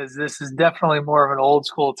nostalgic because this is definitely more of an old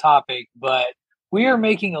school topic, but we are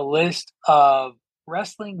making a list of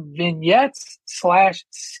wrestling vignettes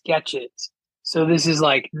 / sketches. So this is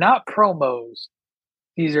like not promos.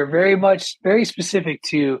 These are very specific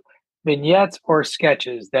to vignettes or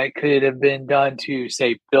sketches that could have been done to,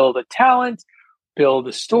 say, build a talent, build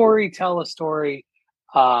a story, tell a story,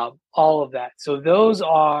 all of that. So those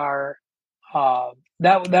are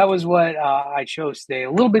that was what I chose today.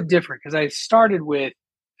 A little bit different, because I started with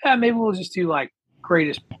maybe we'll just do like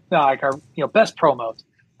greatest, like our best promos.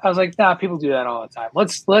 I was like, people do that all the time.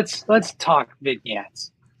 Let's talk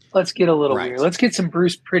vignettes. Let's get a little weird. Let's get some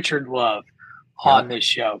Bruce Pritchard love on this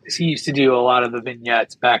show, because he used to do a lot of the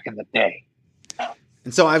vignettes back in the day.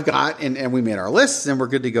 And so I've got, and we made our lists, and we're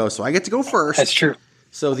good to go. So I get to go first. That's true.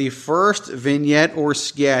 So the first vignette or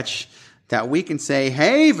sketch that we can say,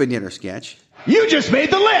 hey, vignette or sketch, you just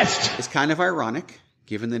made the list. It's kind of ironic,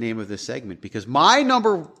 given the name of this segment, because my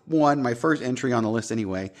number one, my first entry on the list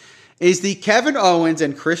anyway, is the Kevin Owens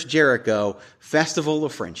and Chris Jericho Festival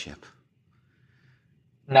of Friendship.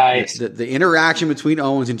 Nice. The interaction between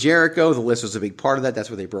Owens and Jericho, the list was a big part of that. That's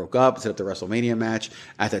where they broke up, set up the WrestleMania match.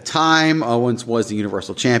 At the time, Owens was the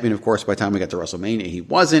Universal Champion. Of course, by the time we got to WrestleMania, he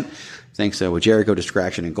wasn't, thanks to Jericho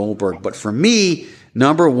distraction and Goldberg. But for me,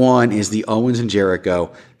 number one is the Owens and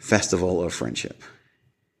Jericho Festival of Friendship.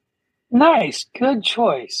 Nice. Good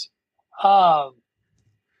choice.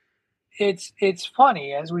 It's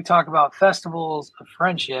funny, as we talk about festivals of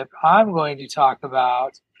friendship, I'm going to talk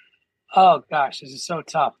about, oh gosh, this is so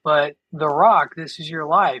tough, but The Rock, This Is Your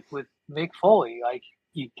Life with Mick Foley. Like,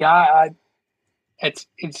 you got, it's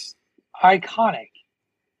iconic.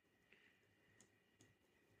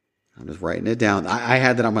 I'm just writing it down. I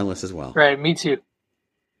had that on my list as well. Right, me too.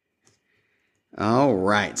 All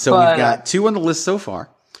right. So we've got two on the list so far.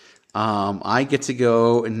 I get to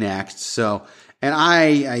go next. So, and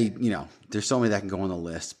I there's so many that can go on the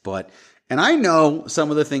list, and I know some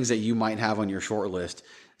of the things that you might have on your short list.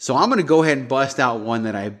 So I'm going to go ahead and bust out one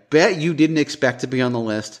that I bet you didn't expect to be on the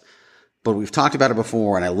list, but we've talked about it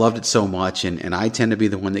before, and I loved it so much, and I tend to be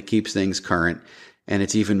the one that keeps things current, and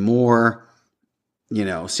it's even more,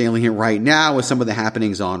 salient right now with some of the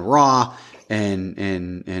happenings on Raw,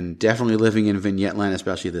 and definitely living in Vignette Land,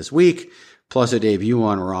 especially this week, plus a debut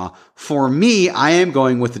on Raw. For me, I am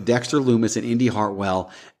going with the Dexter Lumis and Indy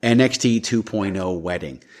Hartwell NXT 2.0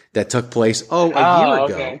 wedding that took place, a year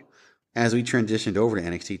ago, as we transitioned over to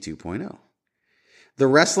NXT 2.0. The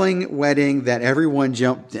wrestling wedding that everyone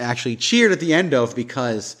actually cheered at the end of,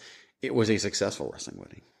 because it was a successful wrestling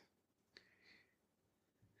wedding.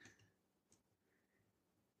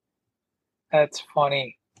 That's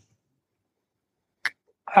funny.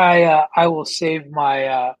 I will save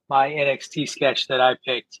my my NXT sketch that I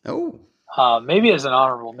picked. Oh, maybe as an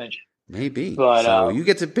honorable mention. Maybe. But so you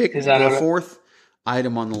get to pick the fourth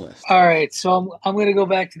item on the list. All right, so I'm going to go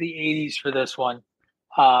back to the 80s for this one.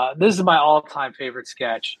 This is my all-time favorite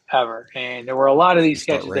sketch ever, and there were a lot of these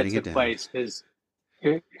sketches that took place.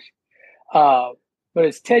 But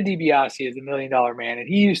it's Ted DiBiase as the $1 Million Man, and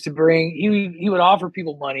he used to he would offer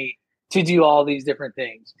people money to do all these different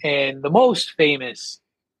things. And the most famous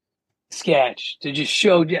sketch to just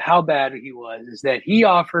show how bad he was is that he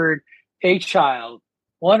offered a child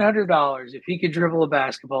 $100 if he could dribble a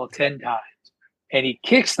basketball 10 times, and he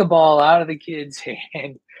kicks the ball out of the kid's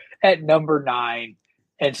hand at number 9.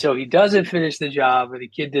 And so he doesn't finish the job, or the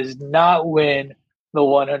kid does not win the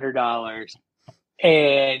 $100.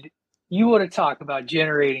 And you want to talk about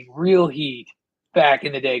generating real heat back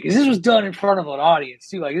in the day, because this was done in front of an audience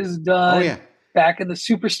too. Like, this is done back in the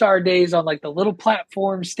Superstar days on like the little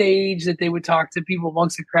platform stage that they would talk to people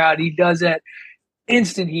amongst the crowd. He does that.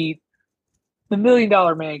 Instant heat. The $1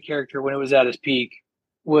 Million Man character, when it was at his peak,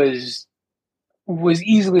 was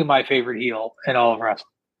easily my favorite heel in all of wrestling.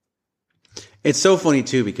 It's so funny,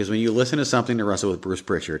 too, because when you listen to Something to Wrestle with Bruce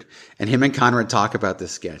Pritchard and him and Conrad talk about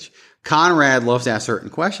this sketch, Conrad loves to ask certain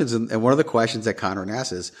questions. And one of the questions that Conrad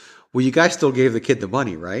asks is, well, you guys still gave the kid the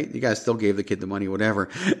money, right? You guys still gave the kid the money, whatever.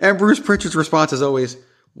 And Bruce Pritchard's response is always,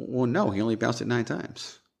 well, no, he only bounced it 9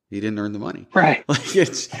 times. He didn't earn the money. Right. Like,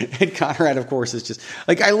 and Conrad, of course, is just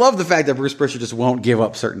like, I love the fact that Bruce Pritchard just won't give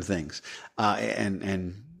up certain things.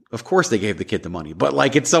 And of course they gave the kid the money, but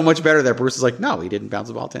like, it's so much better that Bruce is like, no, he didn't bounce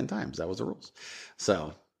the ball 10 times. That was the rules.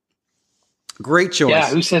 So great choice. Yeah.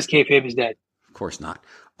 Who says kayfabe is dead? Of course not.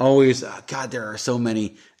 Always. God, there are so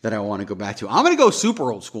many that I want to go back to. I'm going to go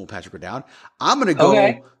super old school, Patrick O'Dowd. I'm going to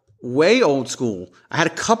go way old school. I had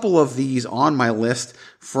a couple of these on my list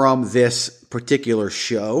from this particular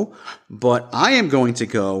show, but I am going to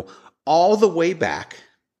go all the way back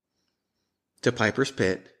to Piper's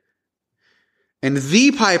Pit. And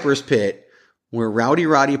the Piper's Pit, where Rowdy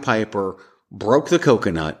Roddy Piper broke the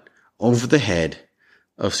coconut over the head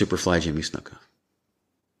of Superfly Jimmy Snuka.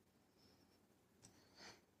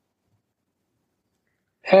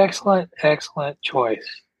 Excellent, excellent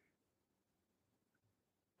choice.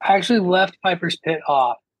 I actually left Piper's Pit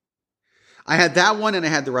off. I had that one, and I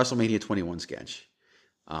had the WrestleMania 21 sketch.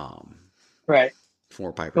 Right.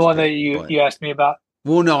 For Piper's Pit. The one that you asked me about?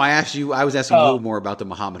 Well, no, I was asking you more about the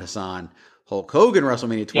Muhammad Hassan Hulk Hogan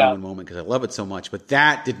WrestleMania 21 moment, because I love it so much, but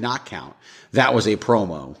that did not count. That was a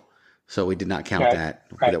promo, so we did not count that.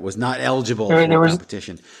 Right. It was not eligible for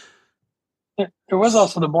competition. There was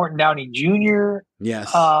also the Morton Downey Jr.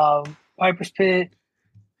 Yes. Piper's Pit.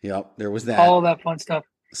 Yep, there was that. All of that fun stuff.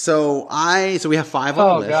 So we have 5 on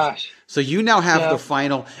the list. Gosh. So you now have the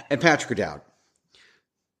final, and Patrick O'Dowd,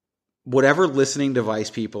 whatever listening device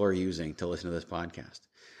people are using to listen to this podcast,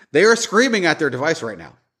 they are screaming at their device right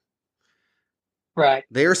now. Right.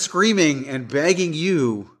 They are screaming and begging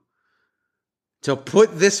you to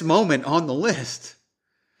put this moment on the list.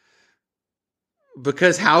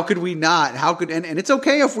 Because how could we not? And it's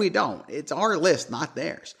okay if we don't. It's our list, not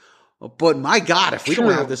theirs. But my God, if we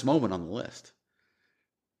don't have this moment on the list.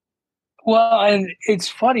 Well, and it's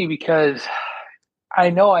funny because I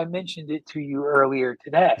know I mentioned it to you earlier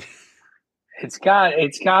today. It's got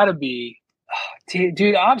to be,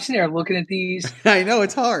 dude, I'm sitting there looking at these. I know,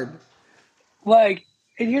 it's hard. Like,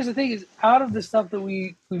 and here's the thing is, out of the stuff that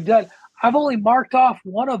we've done, I've only marked off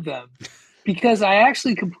one of them because I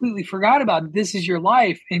actually completely forgot about This Is Your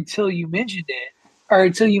Life until you mentioned it, or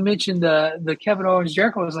until you mentioned the Kevin Owens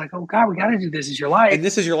Jericho. I was like, oh God, we got to do This Is Your Life. And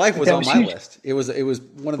This Is Your Life was on my list. It was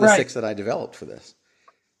one of the 6 that I developed for this.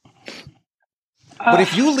 But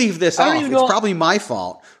if you leave this off, it's probably my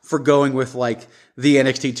fault for going with like the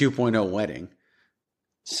NXT 2.0 wedding.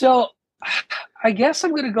 So I guess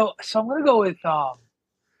I'm going to go. So I'm going to go with.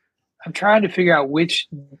 I'm trying to figure out which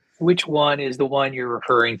one is the one you're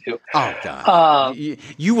referring to. Oh God!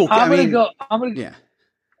 You will. I'm going to go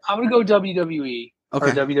WWE or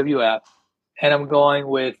WWF, and I'm going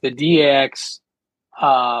with the DX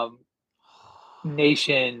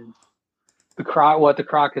Nation. What the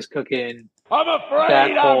Croc is cooking. I'm afraid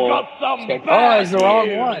I've got some bad Oh, it's the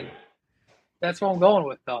wrong one. That's what I'm going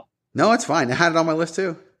with, though. No, it's fine. I had it on my list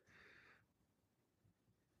too.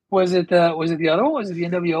 Was it the other one? Was it the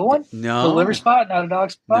NWO one? No. The liver spot, not a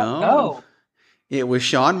dog spot? No. It was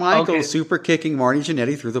Shawn Michaels super kicking Marty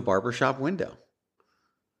Jannetty through the barbershop window.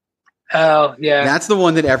 Oh, yeah. That's the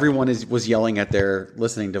one that everyone was yelling at their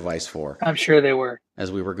listening device for. I'm sure they were.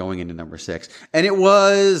 As we were going into number 6. And it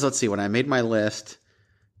was, let's see, when I made my list,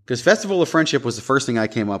 because Festival of Friendship was the first thing I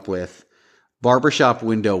came up with. Barbershop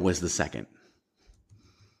window was the second.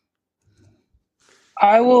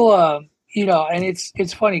 I will, and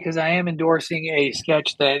it's funny because I am endorsing a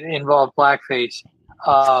sketch that involved blackface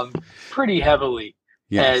pretty heavily.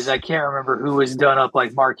 Yes. As I can't remember who was done up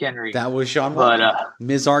like Mark Henry. That was Sean Waltman.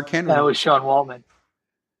 Ms. Mark Henry. That was Sean Waltman.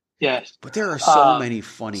 Yes. But there are so many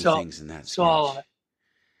funny things in that sketch. So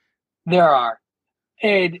there are.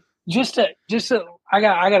 And just to I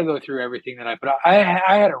got to go through everything that I put out. I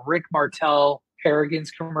had a Rick Martel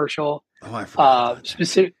arrogance commercial. Oh, I forgot.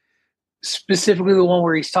 Specifically the one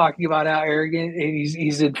where he's talking about how arrogant, and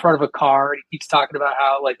he's in front of a car and he keeps talking about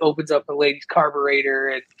how it, like, opens up a lady's carburetor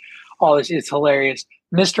and all this. It's hilarious.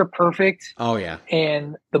 Mr. Perfect. Oh yeah.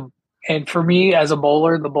 And for me as a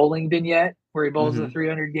bowler, the bowling vignette where he bowls the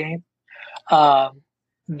 300 game. The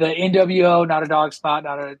NWO, not a dog spot,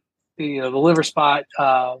 the liver spot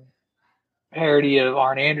parody of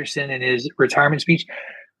Arn Anderson and his retirement speech.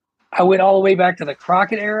 I went all the way back to the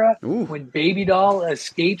Crockett era when Baby Doll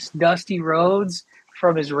escapes Dusty Rhodes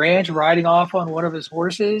from his ranch riding off on one of his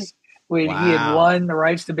horses when he had won the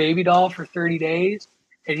rights to Baby Doll for 30 days.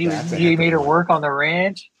 And he made her work on the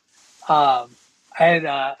ranch. I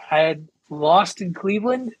had Lost in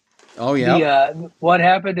Cleveland. Oh yeah. What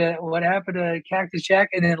happened to Cactus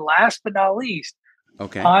Jack, and then last but not least,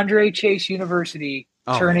 Andre Chase University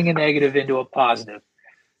turning a negative into a positive,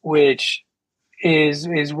 which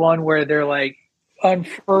is one where they're like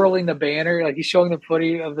unfurling the banner, like he's showing the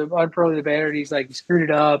footy of the unfurling the banner, and he's like, he screwed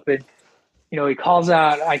it up, and he calls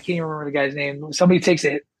out, I can't even remember the guy's name. Somebody takes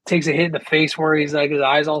a hit in the face where he's like, his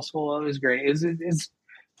eyes all swollen. It was great. It's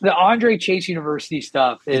the Andre Chase University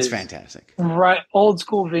stuff is fantastic. Right, old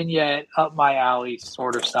school vignette, up my alley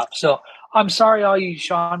sort of stuff. So I'm sorry, all you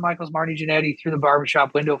Shawn Michaels, Marty Jannetty through the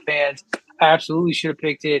barbershop window fans. I absolutely should have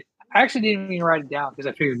picked it. I actually didn't even write it down because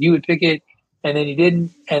I figured you would pick it, and then you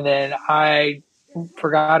didn't, and then I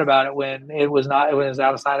forgot about it when it was out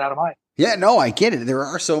of sight, out of mind. Yeah, no, I get it. There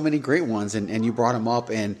are so many great ones, and you brought them up,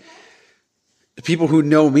 and people who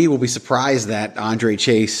know me will be surprised that Andre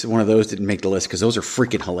Chase, one of those, didn't make the list because those are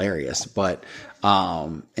freaking hilarious. But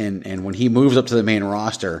and when he moves up to the main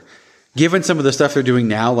roster, given some of the stuff they're doing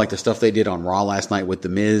now, like the stuff they did on Raw last night with The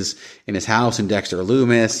Miz in his house and Dexter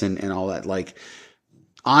Lumis and all that, like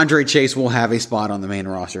Andre Chase will have a spot on the main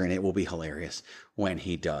roster, and it will be hilarious when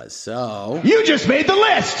he does. So you just made the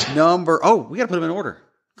list. We got to put him in order.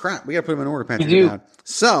 Crap, we got to put him in order, Patrick.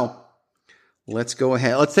 So let's go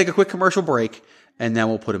ahead. Let's take a quick commercial break, and then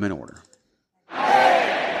we'll put him in order. 8, 7,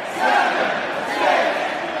 6,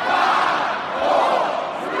 5,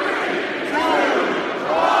 4, 3, 2,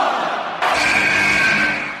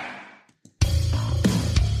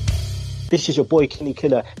 1. This is your boy Kenny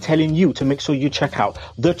Killer telling you to make sure you check out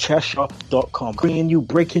thechairshot.com, bringing you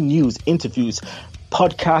breaking news, interviews,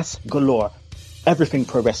 podcasts galore, everything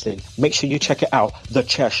pro wrestling. Make sure you check it out,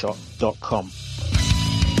 thechairshot.com.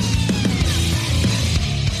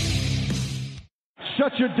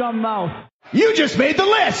 Shut your dumb mouth. You just made the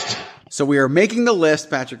list. So we are making the list,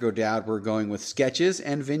 Patrick O'Dowd. We're going with sketches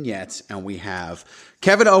and vignettes, and we have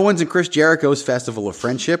Kevin Owens and Chris Jericho's Festival of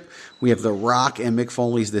Friendship. We have The Rock and Mick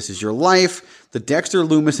Foley's This Is Your Life, the Dexter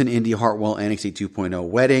Lumis and Indy Hartwell NXT 2.0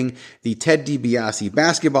 wedding, the Ted DiBiase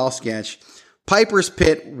basketball sketch, Piper's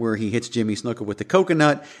Pit, where he hits Jimmy Snuka with the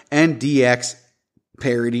coconut, and DX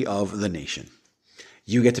parody of The Nation.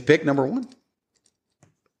 You get to pick number one.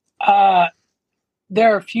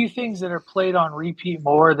 There are a few things that are played on repeat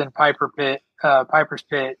more than Piper's Pit, and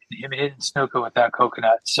him hitting Snuka with that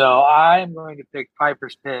coconut. So I'm going to pick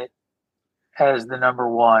Piper's Pit as the number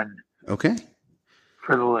one. Okay.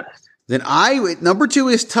 For the list. Then number two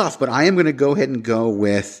is tough, but I am going to go ahead and go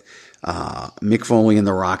with Mick Foley and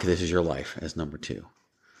The Rock, This Is Your Life, as number two.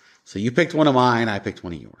 So you picked one of mine, I picked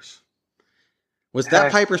one of yours. Was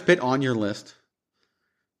that Piper's Pit on your list?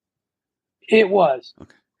 It was.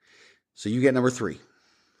 Okay. So you get number three.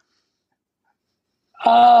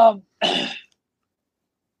 I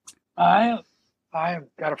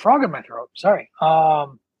got a frog in my throat. Sorry.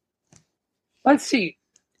 Let's see.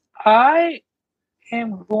 I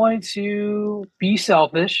am going to be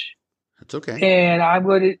selfish. That's okay. And I'm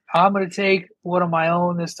going to take one of my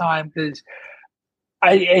own this time because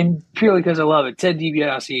purely because I love it. Ted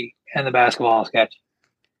DiBiase and the basketball sketch.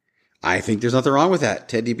 I think there's nothing wrong with that.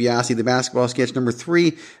 Ted DiBiase, the basketball sketch, number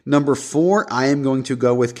three. Number four, I am going to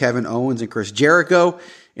go with Kevin Owens and Chris Jericho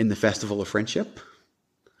in the Festival of Friendship.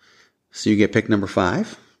 So you get pick number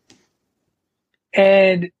five.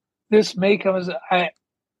 And this may come as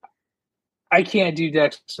I can't do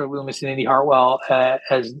Dexter Lumis and Indy Hartwell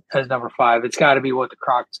as number five. It's got to be What the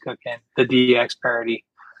Croc's Cooking, the DX parody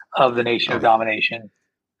of the Nation of Domination.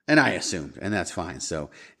 And I assumed, and that's fine. So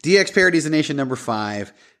DX parody is the Nation, number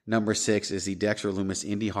five. Number six is the Dexter Lumis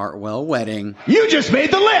Indy Hartwell wedding. You just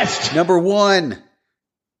made the list. Number one,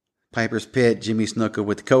 Piper's Pit, Jimmy Snuka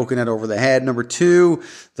with the coconut over the head. Number 2,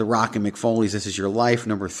 The Rock and McFoley's This Is Your Life.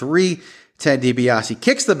 Number 3, Ted DiBiase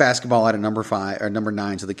kicks the basketball out at number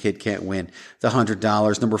 9, so the kid can't win the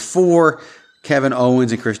 $100. Number 4, Kevin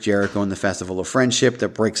Owens and Chris Jericho in the Festival of Friendship that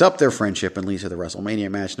breaks up their friendship and leads to the WrestleMania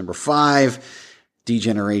match. Number 5,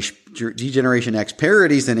 D-Generation X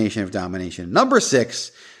parodies the Nation of Domination. Number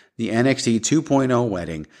 6, the NXT 2.0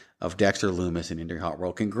 wedding of Dexter Lumis and Indy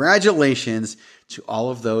Hartwell. Congratulations to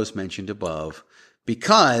all of those mentioned above,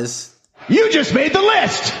 because you just made the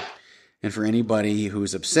list. And for anybody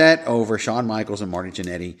who's upset over Shawn Michaels and Marty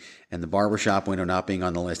Jannetty and the barbershop window not being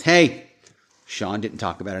on the list, hey, Shawn didn't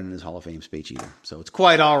talk about it in his Hall of Fame speech either, so it's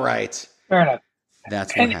quite all right. Fair enough.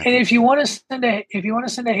 That's what happened. And if you want to send a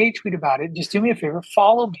hate tweet about it, just do me a favor.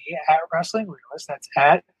 Follow me at Wrestling Realist. That's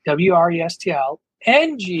at WRESTLNGREALIST.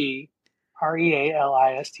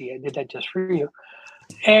 I did that just for you.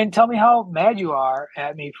 And tell me how mad you are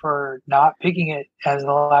at me for not picking it as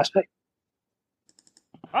the last pick.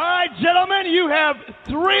 All right, gentlemen, you have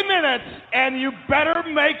 3 minutes, and you better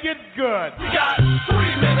make it good. We got 3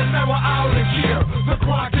 minutes and we're out of here. The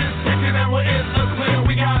clock is ticking and we're in the clear.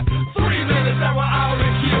 We got 3 minutes and we're out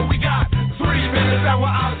of here. We got 3 minutes and we're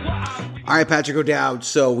out. All right, Patrick O'Dowd.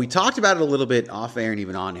 So we talked about it a little bit off air and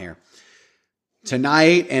even on air.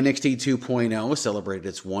 Tonight, NXT 2.0 celebrated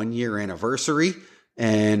its 1-year anniversary,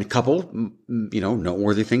 and a couple,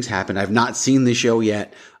 noteworthy things happened. I've not seen the show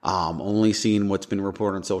yet, only seen what's been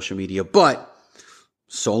reported on social media, but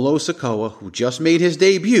Solo Sikoa, who just made his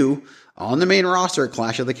debut on the main roster at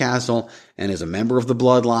Clash of the Castle and is a member of the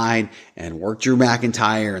Bloodline and worked Drew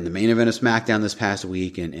McIntyre in the main event of SmackDown this past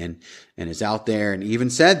week and is out there, and even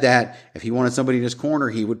said that if he wanted somebody in his corner,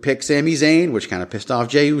 he would pick Sami Zayn, which kind of pissed off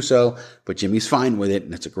Jey Uso, but Jimmy's fine with it,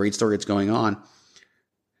 and it's a great story that's going on,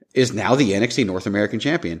 is now the NXT North American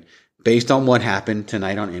champion based on what happened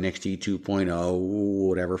tonight on NXT 2.0,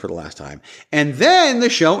 whatever, for the last time. And then the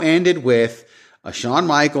show ended with a Shawn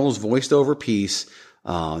Michaels voiced over piece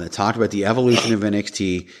that talked about the evolution of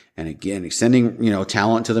NXT and again extending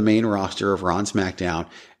talent to the main roster of Raw and SmackDown.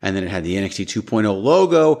 And then it had the NXT 2.0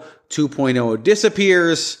 logo. 2.0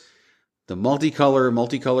 disappears. The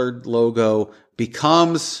multicolored logo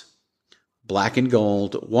becomes black and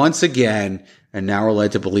gold once again. And now we're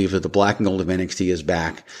led to believe that the black and gold of NXT is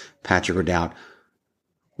back. Patrick O'Dowd.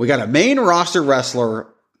 We got a main roster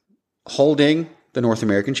wrestler holding the North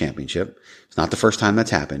American Championship. It's not the first time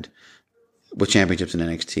that's happened with championships in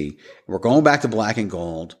NXT. We're going back to black and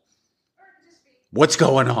gold. What's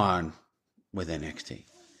going on with NXT?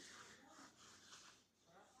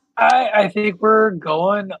 I think we're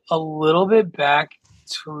going a little bit back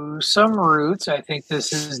to some roots. I think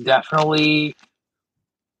this is definitely,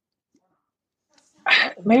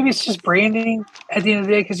 maybe it's just branding at the end of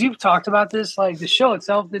the day, because you've talked about this. Like, the show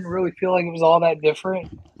itself didn't really feel like it was all that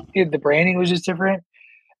different. The branding was just different.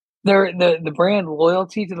 The brand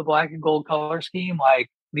loyalty to the black and gold color scheme,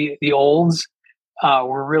 like the olds,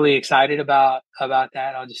 we're really excited about that.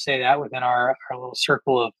 I'll just say that within our little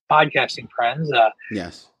circle of podcasting friends.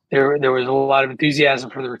 Yes. There was a lot of enthusiasm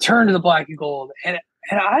for the return to the black and gold, and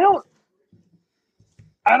I don't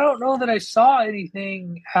know that I saw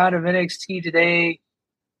anything out of NXT today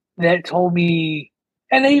that told me,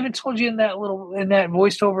 and they even told you in that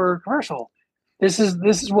voiced over commercial, this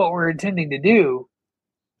is what we're intending to do.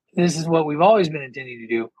 This is what we've always been intending to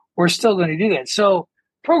do. We're still going to do that. So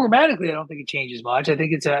programmatically, I don't think it changes much. I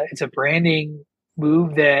think it's a branding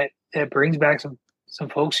move that brings back some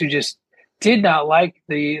folks who just did not like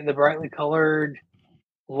the brightly colored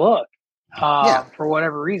look for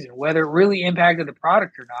whatever reason, whether it really impacted the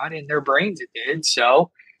product or not. In their brains, it did. So,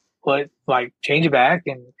 but change it back,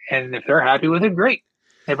 and if they're happy with it, great.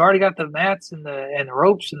 They've already got the mats and the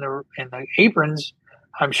ropes and the aprons.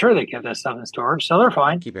 I'm sure they kept that stuff in storage, so they're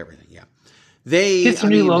fine. Keep everything, yeah. They get some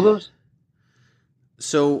new logos.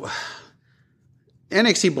 So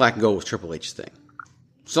NXT Black and Gold was Triple H's thing.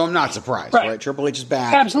 So I'm not surprised, right? Triple H is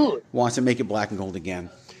back. Absolutely. Wants to make it black and gold again.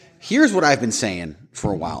 Here's what I've been saying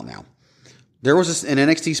for a while now. There was an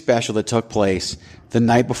NXT special that took place the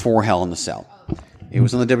night before Hell in the Cell. It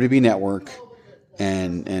was on the WWE Network,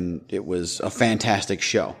 and it was a fantastic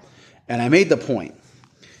show. And I made the point.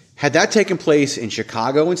 Had that taken place in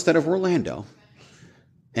Chicago instead of Orlando,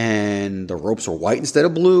 and the ropes were white instead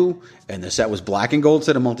of blue, and the set was black and gold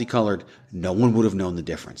instead of multicolored, no one would have known the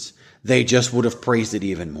difference. They just would have praised it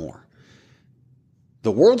even more.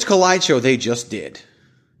 The Worlds Collide show they just did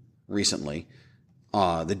recently,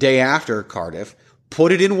 the day after Cardiff,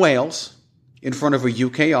 put it in Wales in front of a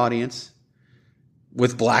UK audience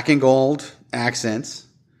with black and gold accents.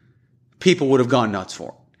 People would have gone nuts for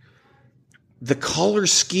it. the color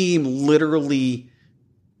scheme literally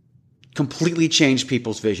completely changed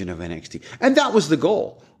people's vision of NXT. And that was the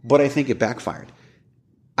goal, but I think it backfired.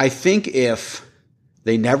 I think if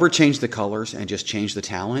they never changed the colors and just changed the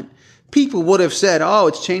talent, people would have said, oh,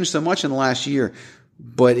 it's changed so much in the last year,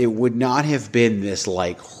 but it would not have been this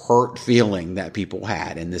like hurt feeling that people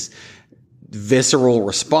had and this visceral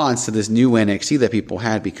response to this new NXT that people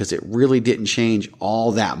had because it really didn't change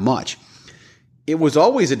all that much. It was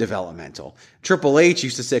always a developmental. Triple H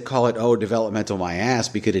used to say, call it, developmental my ass,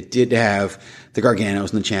 because it did have the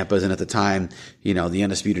Garganos and the Ciampas, and at the time, the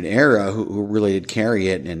Undisputed Era, who really did carry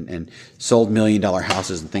it and sold $1 million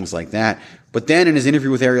houses and things like that. But then in his interview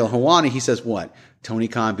with Ariel Helwani, he says, what? Tony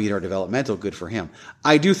Khan beat our developmental. Good for him.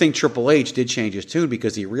 I do think Triple H did change his tune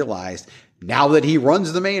because he realized now that he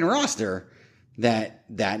runs the main roster that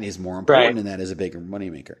is more important and that is a bigger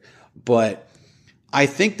moneymaker. But I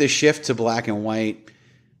think the shift to black and white,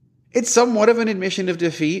 it's somewhat of an admission of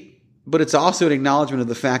defeat, but it's also an acknowledgement of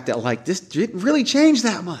the fact that like this didn't really change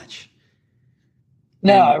that much.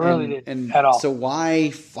 No, it really didn't at all. So why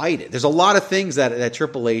fight it? There's a lot of things that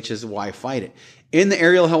Triple H is why fight it. In the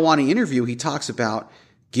Ariel Helwani interview, he talks about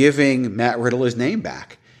giving Matt Riddle his name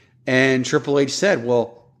back. And Triple H said,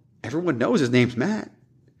 well, everyone knows his name's Matt.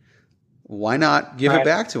 Why not give it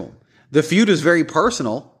back to him? The feud is very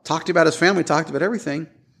personal. Talked about his family, talked about everything.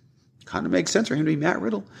 Kind of makes sense for him to be Matt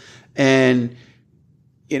Riddle. And,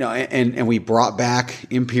 and we brought back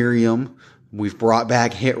Imperium. We've brought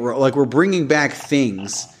back Hit Row. Like, we're bringing back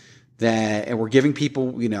things and we're giving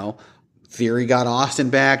people, Theory got Austin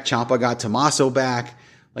back. Ciampa got Tommaso back.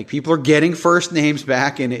 Like, people are getting first names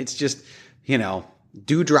back. And it's just,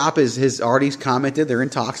 Doudrop has already commented. They're in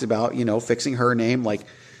talks about, fixing her name. Like,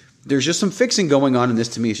 there's just some fixing going on. And this,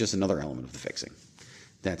 to me, is just another element of the fixing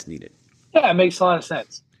that's needed. Yeah, it makes a lot of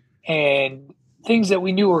sense. And things that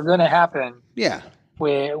we knew were going to happen. Yeah.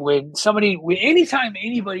 When anytime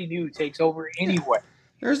anybody new takes over anywhere,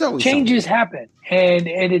 there's always changes happen, and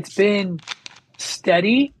it's been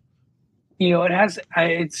steady. It has.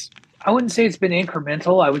 I wouldn't say it's been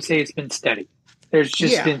incremental. I would say it's been steady. There's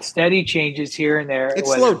just been steady changes here and there. It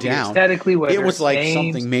slowed down aesthetically. It was like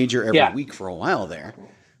something major every week for a while there,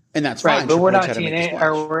 and that's right. fine. But we're not TNA.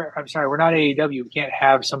 We're not AEW. We can't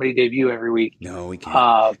have somebody debut every week. No, we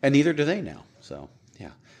can't, and neither do they now. So.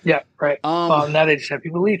 Yeah, right. Well, now they just have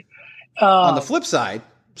people leave. On the flip side,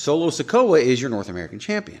 Solo Sikoa is your North American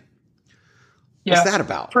champion. What's that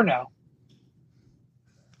about? For now.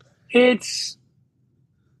 It's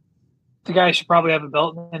the guy should probably have a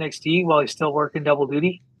belt in NXT while he's still working double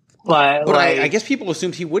duty. But I guess people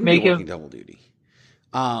assumed he wouldn't be working double duty.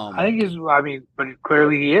 I think but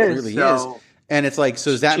clearly he is. Clearly he is. And it's like, so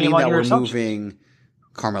does that mean that we're moving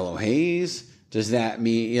Carmelo Hayes? Does that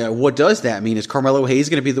mean, what does that mean? Is Carmelo Hayes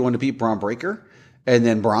going to be the one to beat Braun Breaker? And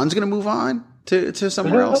then Braun's going to move on to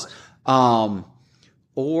somewhere else?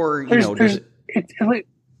 Or, there's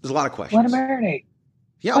a lot of questions. Let him marinate.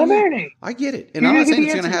 Yeah, marinate. I get it. And I'm not saying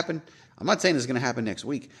it's going to happen. I'm not saying it's going to happen next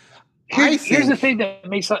week. Here's the thing that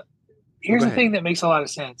makes a lot of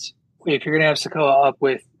sense. If you're going to have Sikoa up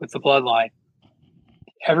with the bloodline,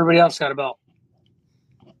 everybody else got a belt.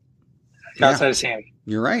 Outside of Sammy.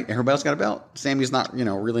 You're right. Everybody else got a belt. Sammy's not,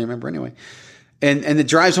 really a member anyway. And it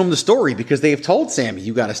drives home the story because they've told Sammy,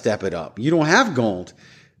 you got to step it up. You don't have gold.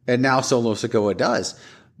 And now Solo Sikoa does.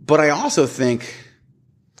 But I also think,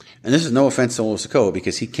 and this is no offense to Solo Sikoa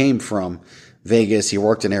because he came from Vegas. He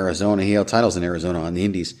worked in Arizona. He held titles in Arizona on the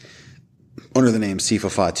Indies under the name Sifa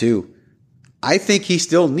Fatu. I think he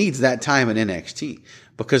still needs that time in NXT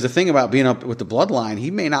because the thing about being up with the bloodline, he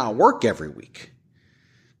may not work every week.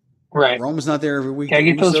 Right. Roman's not there every week. Gotta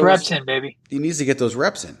get those reps in, baby. He needs to get those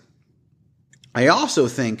reps in. I also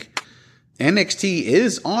think NXT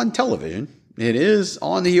is on television. It is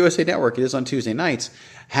on the USA Network. It is on Tuesday nights.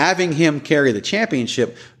 Having him carry the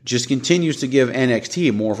championship just continues to give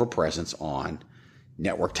NXT more of a presence on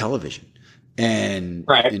network television and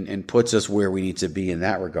puts us where we need to be in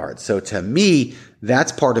that regard. So to me,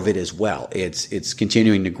 that's part of it as well. It's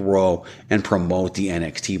continuing to grow and promote the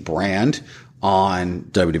NXT brand on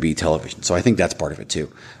WWE television. So I think that's part of it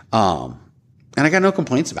too. And I got no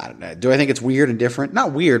complaints about it. Do I think it's weird and different?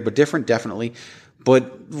 Not weird, but different, definitely.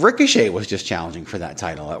 But Ricochet was just challenging for that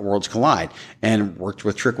title at Worlds Collide and worked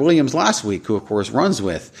with Trick Williams last week, who of course runs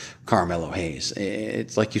with Carmelo Hayes.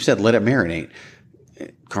 It's like you said, let it marinate.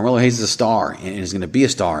 Carmelo Hayes is a star and is going to be a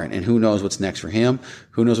star, and who knows what's next for him?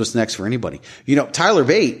 Who knows what's next for anybody? Tyler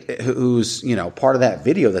Bate, who's, part of that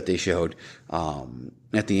video that they showed,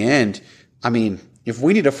 at the end. I mean, if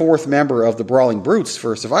we need a fourth member of the Brawling Brutes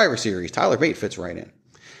for Survivor Series, Tyler Bate fits right in.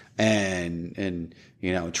 And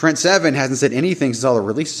Trent Seven hasn't said anything since all the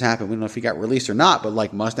releases happened. We don't know if he got released or not, but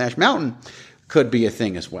like Mustache Mountain could be a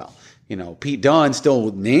thing as well. Pete Dunne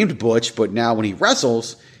still named Butch, but now when he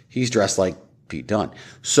wrestles, he's dressed like Pete Dunne.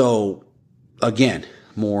 So again,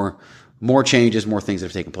 more changes, more things that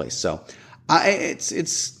have taken place. So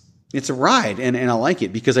it's a ride, and I like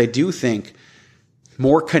it because I do think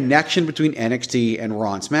more connection between NXT and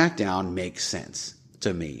Raw and SmackDown makes sense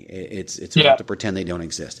to me. It's hard to pretend they don't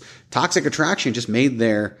exist. Toxic Attraction just made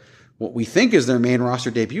what we think is their main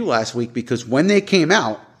roster debut last week, because when they came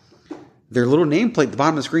out, their little nameplate at the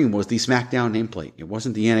bottom of the screen was the SmackDown nameplate. It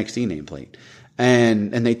wasn't the NXT nameplate.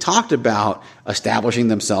 And they talked about establishing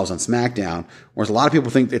themselves on SmackDown, whereas a lot of people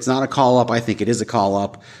think it's not a call-up. I think it is a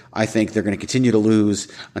call-up. I think they're going to continue to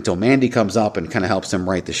lose until Mandy comes up and kind of helps them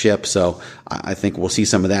right the ship. So I think we'll see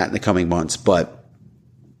some of that in the coming months. But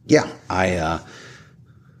yeah, I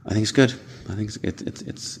think it's good. I think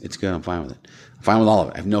it's good. I'm fine with it. I'm fine with all of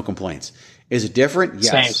it. I have no complaints. Is it different?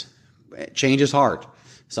 Yes. Same. Change is hard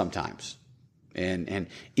sometimes. And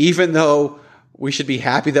even though we should be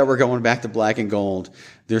happy that we're going back to black and gold,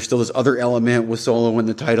 there's still this other element with Solo in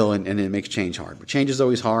the title, and it makes change hard. But change is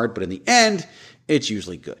always hard, but in the end, it's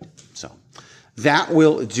usually good. So that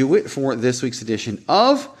will do it for this week's edition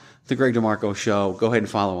of The Greg DeMarco Show. Go ahead and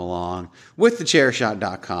follow along with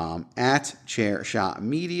thechairshot.com at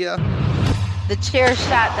ChairShotMedia.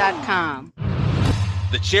 Thechairshot.com.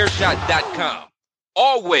 Thechairshot.com.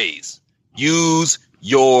 Always use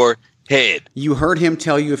your head. You heard him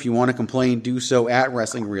tell you if you want to complain, do so at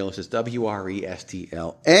Wrestling Realist. It's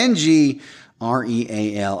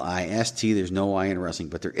WRESTLNGREALIST. There's no I in wrestling,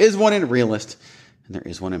 but there is one in Realist, and there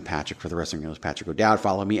is one in Patrick for the Wrestling Realist, Patrick O'Dowd.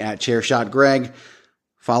 Follow me at Chairshot Greg.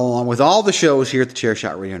 Follow along with all the shows here at the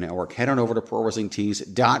Chairshot Radio Network. Head on over to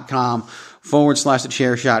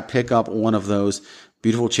ProWrestlingTees.com/thechairshot. Pick up one of those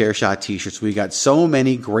beautiful Chairshot t-shirts. We got so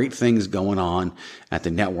many great things going on at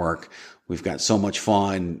the network. We've got so much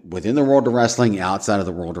fun within the world of wrestling, outside of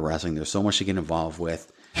the world of wrestling. There's so much to get involved with.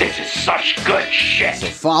 This is such good shit. So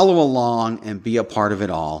follow along and be a part of it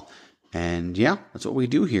all. And yeah, that's what we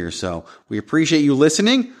do here. So we appreciate you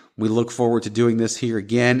listening. We look forward to doing this here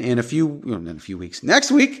again in a few weeks,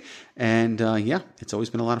 next week. And yeah, it's always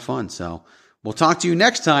been a lot of fun. So we'll talk to you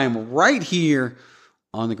next time right here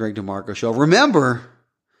on the Greg DeMarco Show. Remember,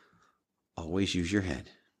 always use your head.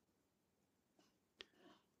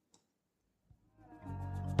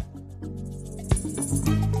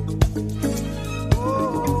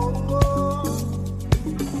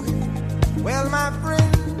 Well, my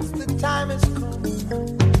friends, the time has come.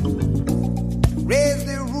 Raise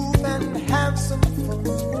the roof and have some fun.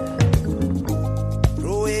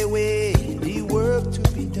 Throw away the work to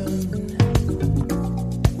be done.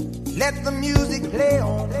 Let the music play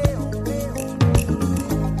on.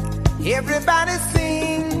 Everybody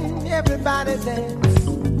sing, everybody dance.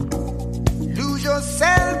 Lose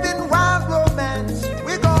yourself in wild romance.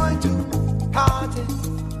 We're going to party,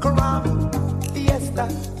 caramba, fiesta,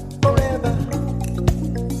 forever.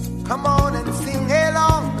 Come on and sing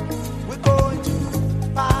along. We're going to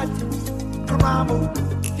party, caramba,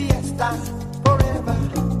 fiesta, forever.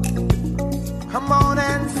 Come on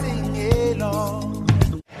and sing along.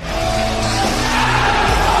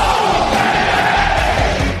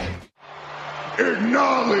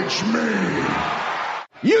 Acknowledge me.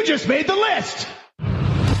 You just made the list.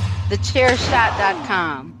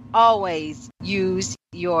 Thechairshot.com. Always use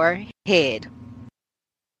your head.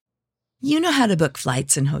 You know how to book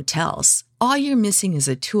flights and hotels. All you're missing is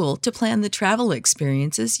a tool to plan the travel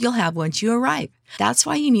experiences you'll have once you arrive. That's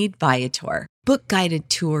why you need Viator. Book guided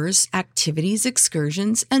tours, activities,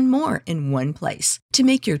 excursions, and more in one place to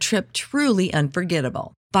make your trip truly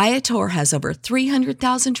unforgettable. Viator has over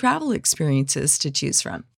 300,000 travel experiences to choose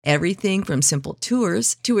from. Everything from simple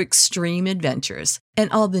tours to extreme adventures and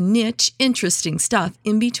all the niche, interesting stuff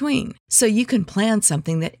in between. So you can plan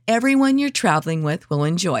something that everyone you're traveling with will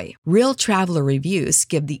enjoy. Real traveler reviews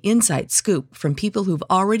give the inside scoop from people who've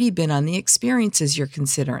already been on the experiences you're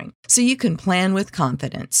considering. So you can plan with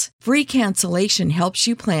confidence. Free cancellation helps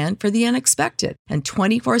you plan for the unexpected. And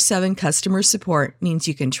 24/7 customer support means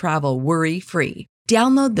you can travel worry-free.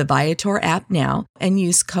 Download the Viator app now and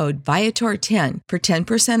use code Viator10 for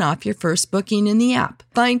 10% off your first booking in the app.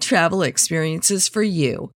 Find travel experiences for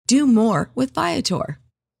you. Do more with Viator.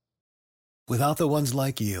 Without the ones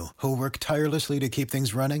like you, who work tirelessly to keep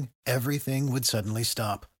things running, everything would suddenly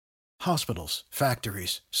stop. Hospitals,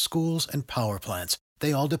 factories, schools, and power plants,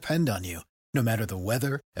 they all depend on you. No matter the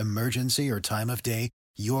weather, emergency, or time of day,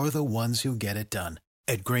 you're the ones who get it done.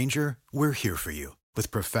 At Grainger, we're here for you with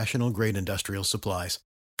professional-grade industrial supplies.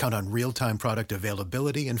 Count on real-time product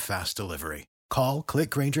availability and fast delivery. Call, click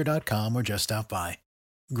Grainger.com, or just stop by.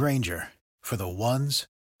 Grainger, for the ones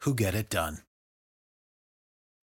who get it done.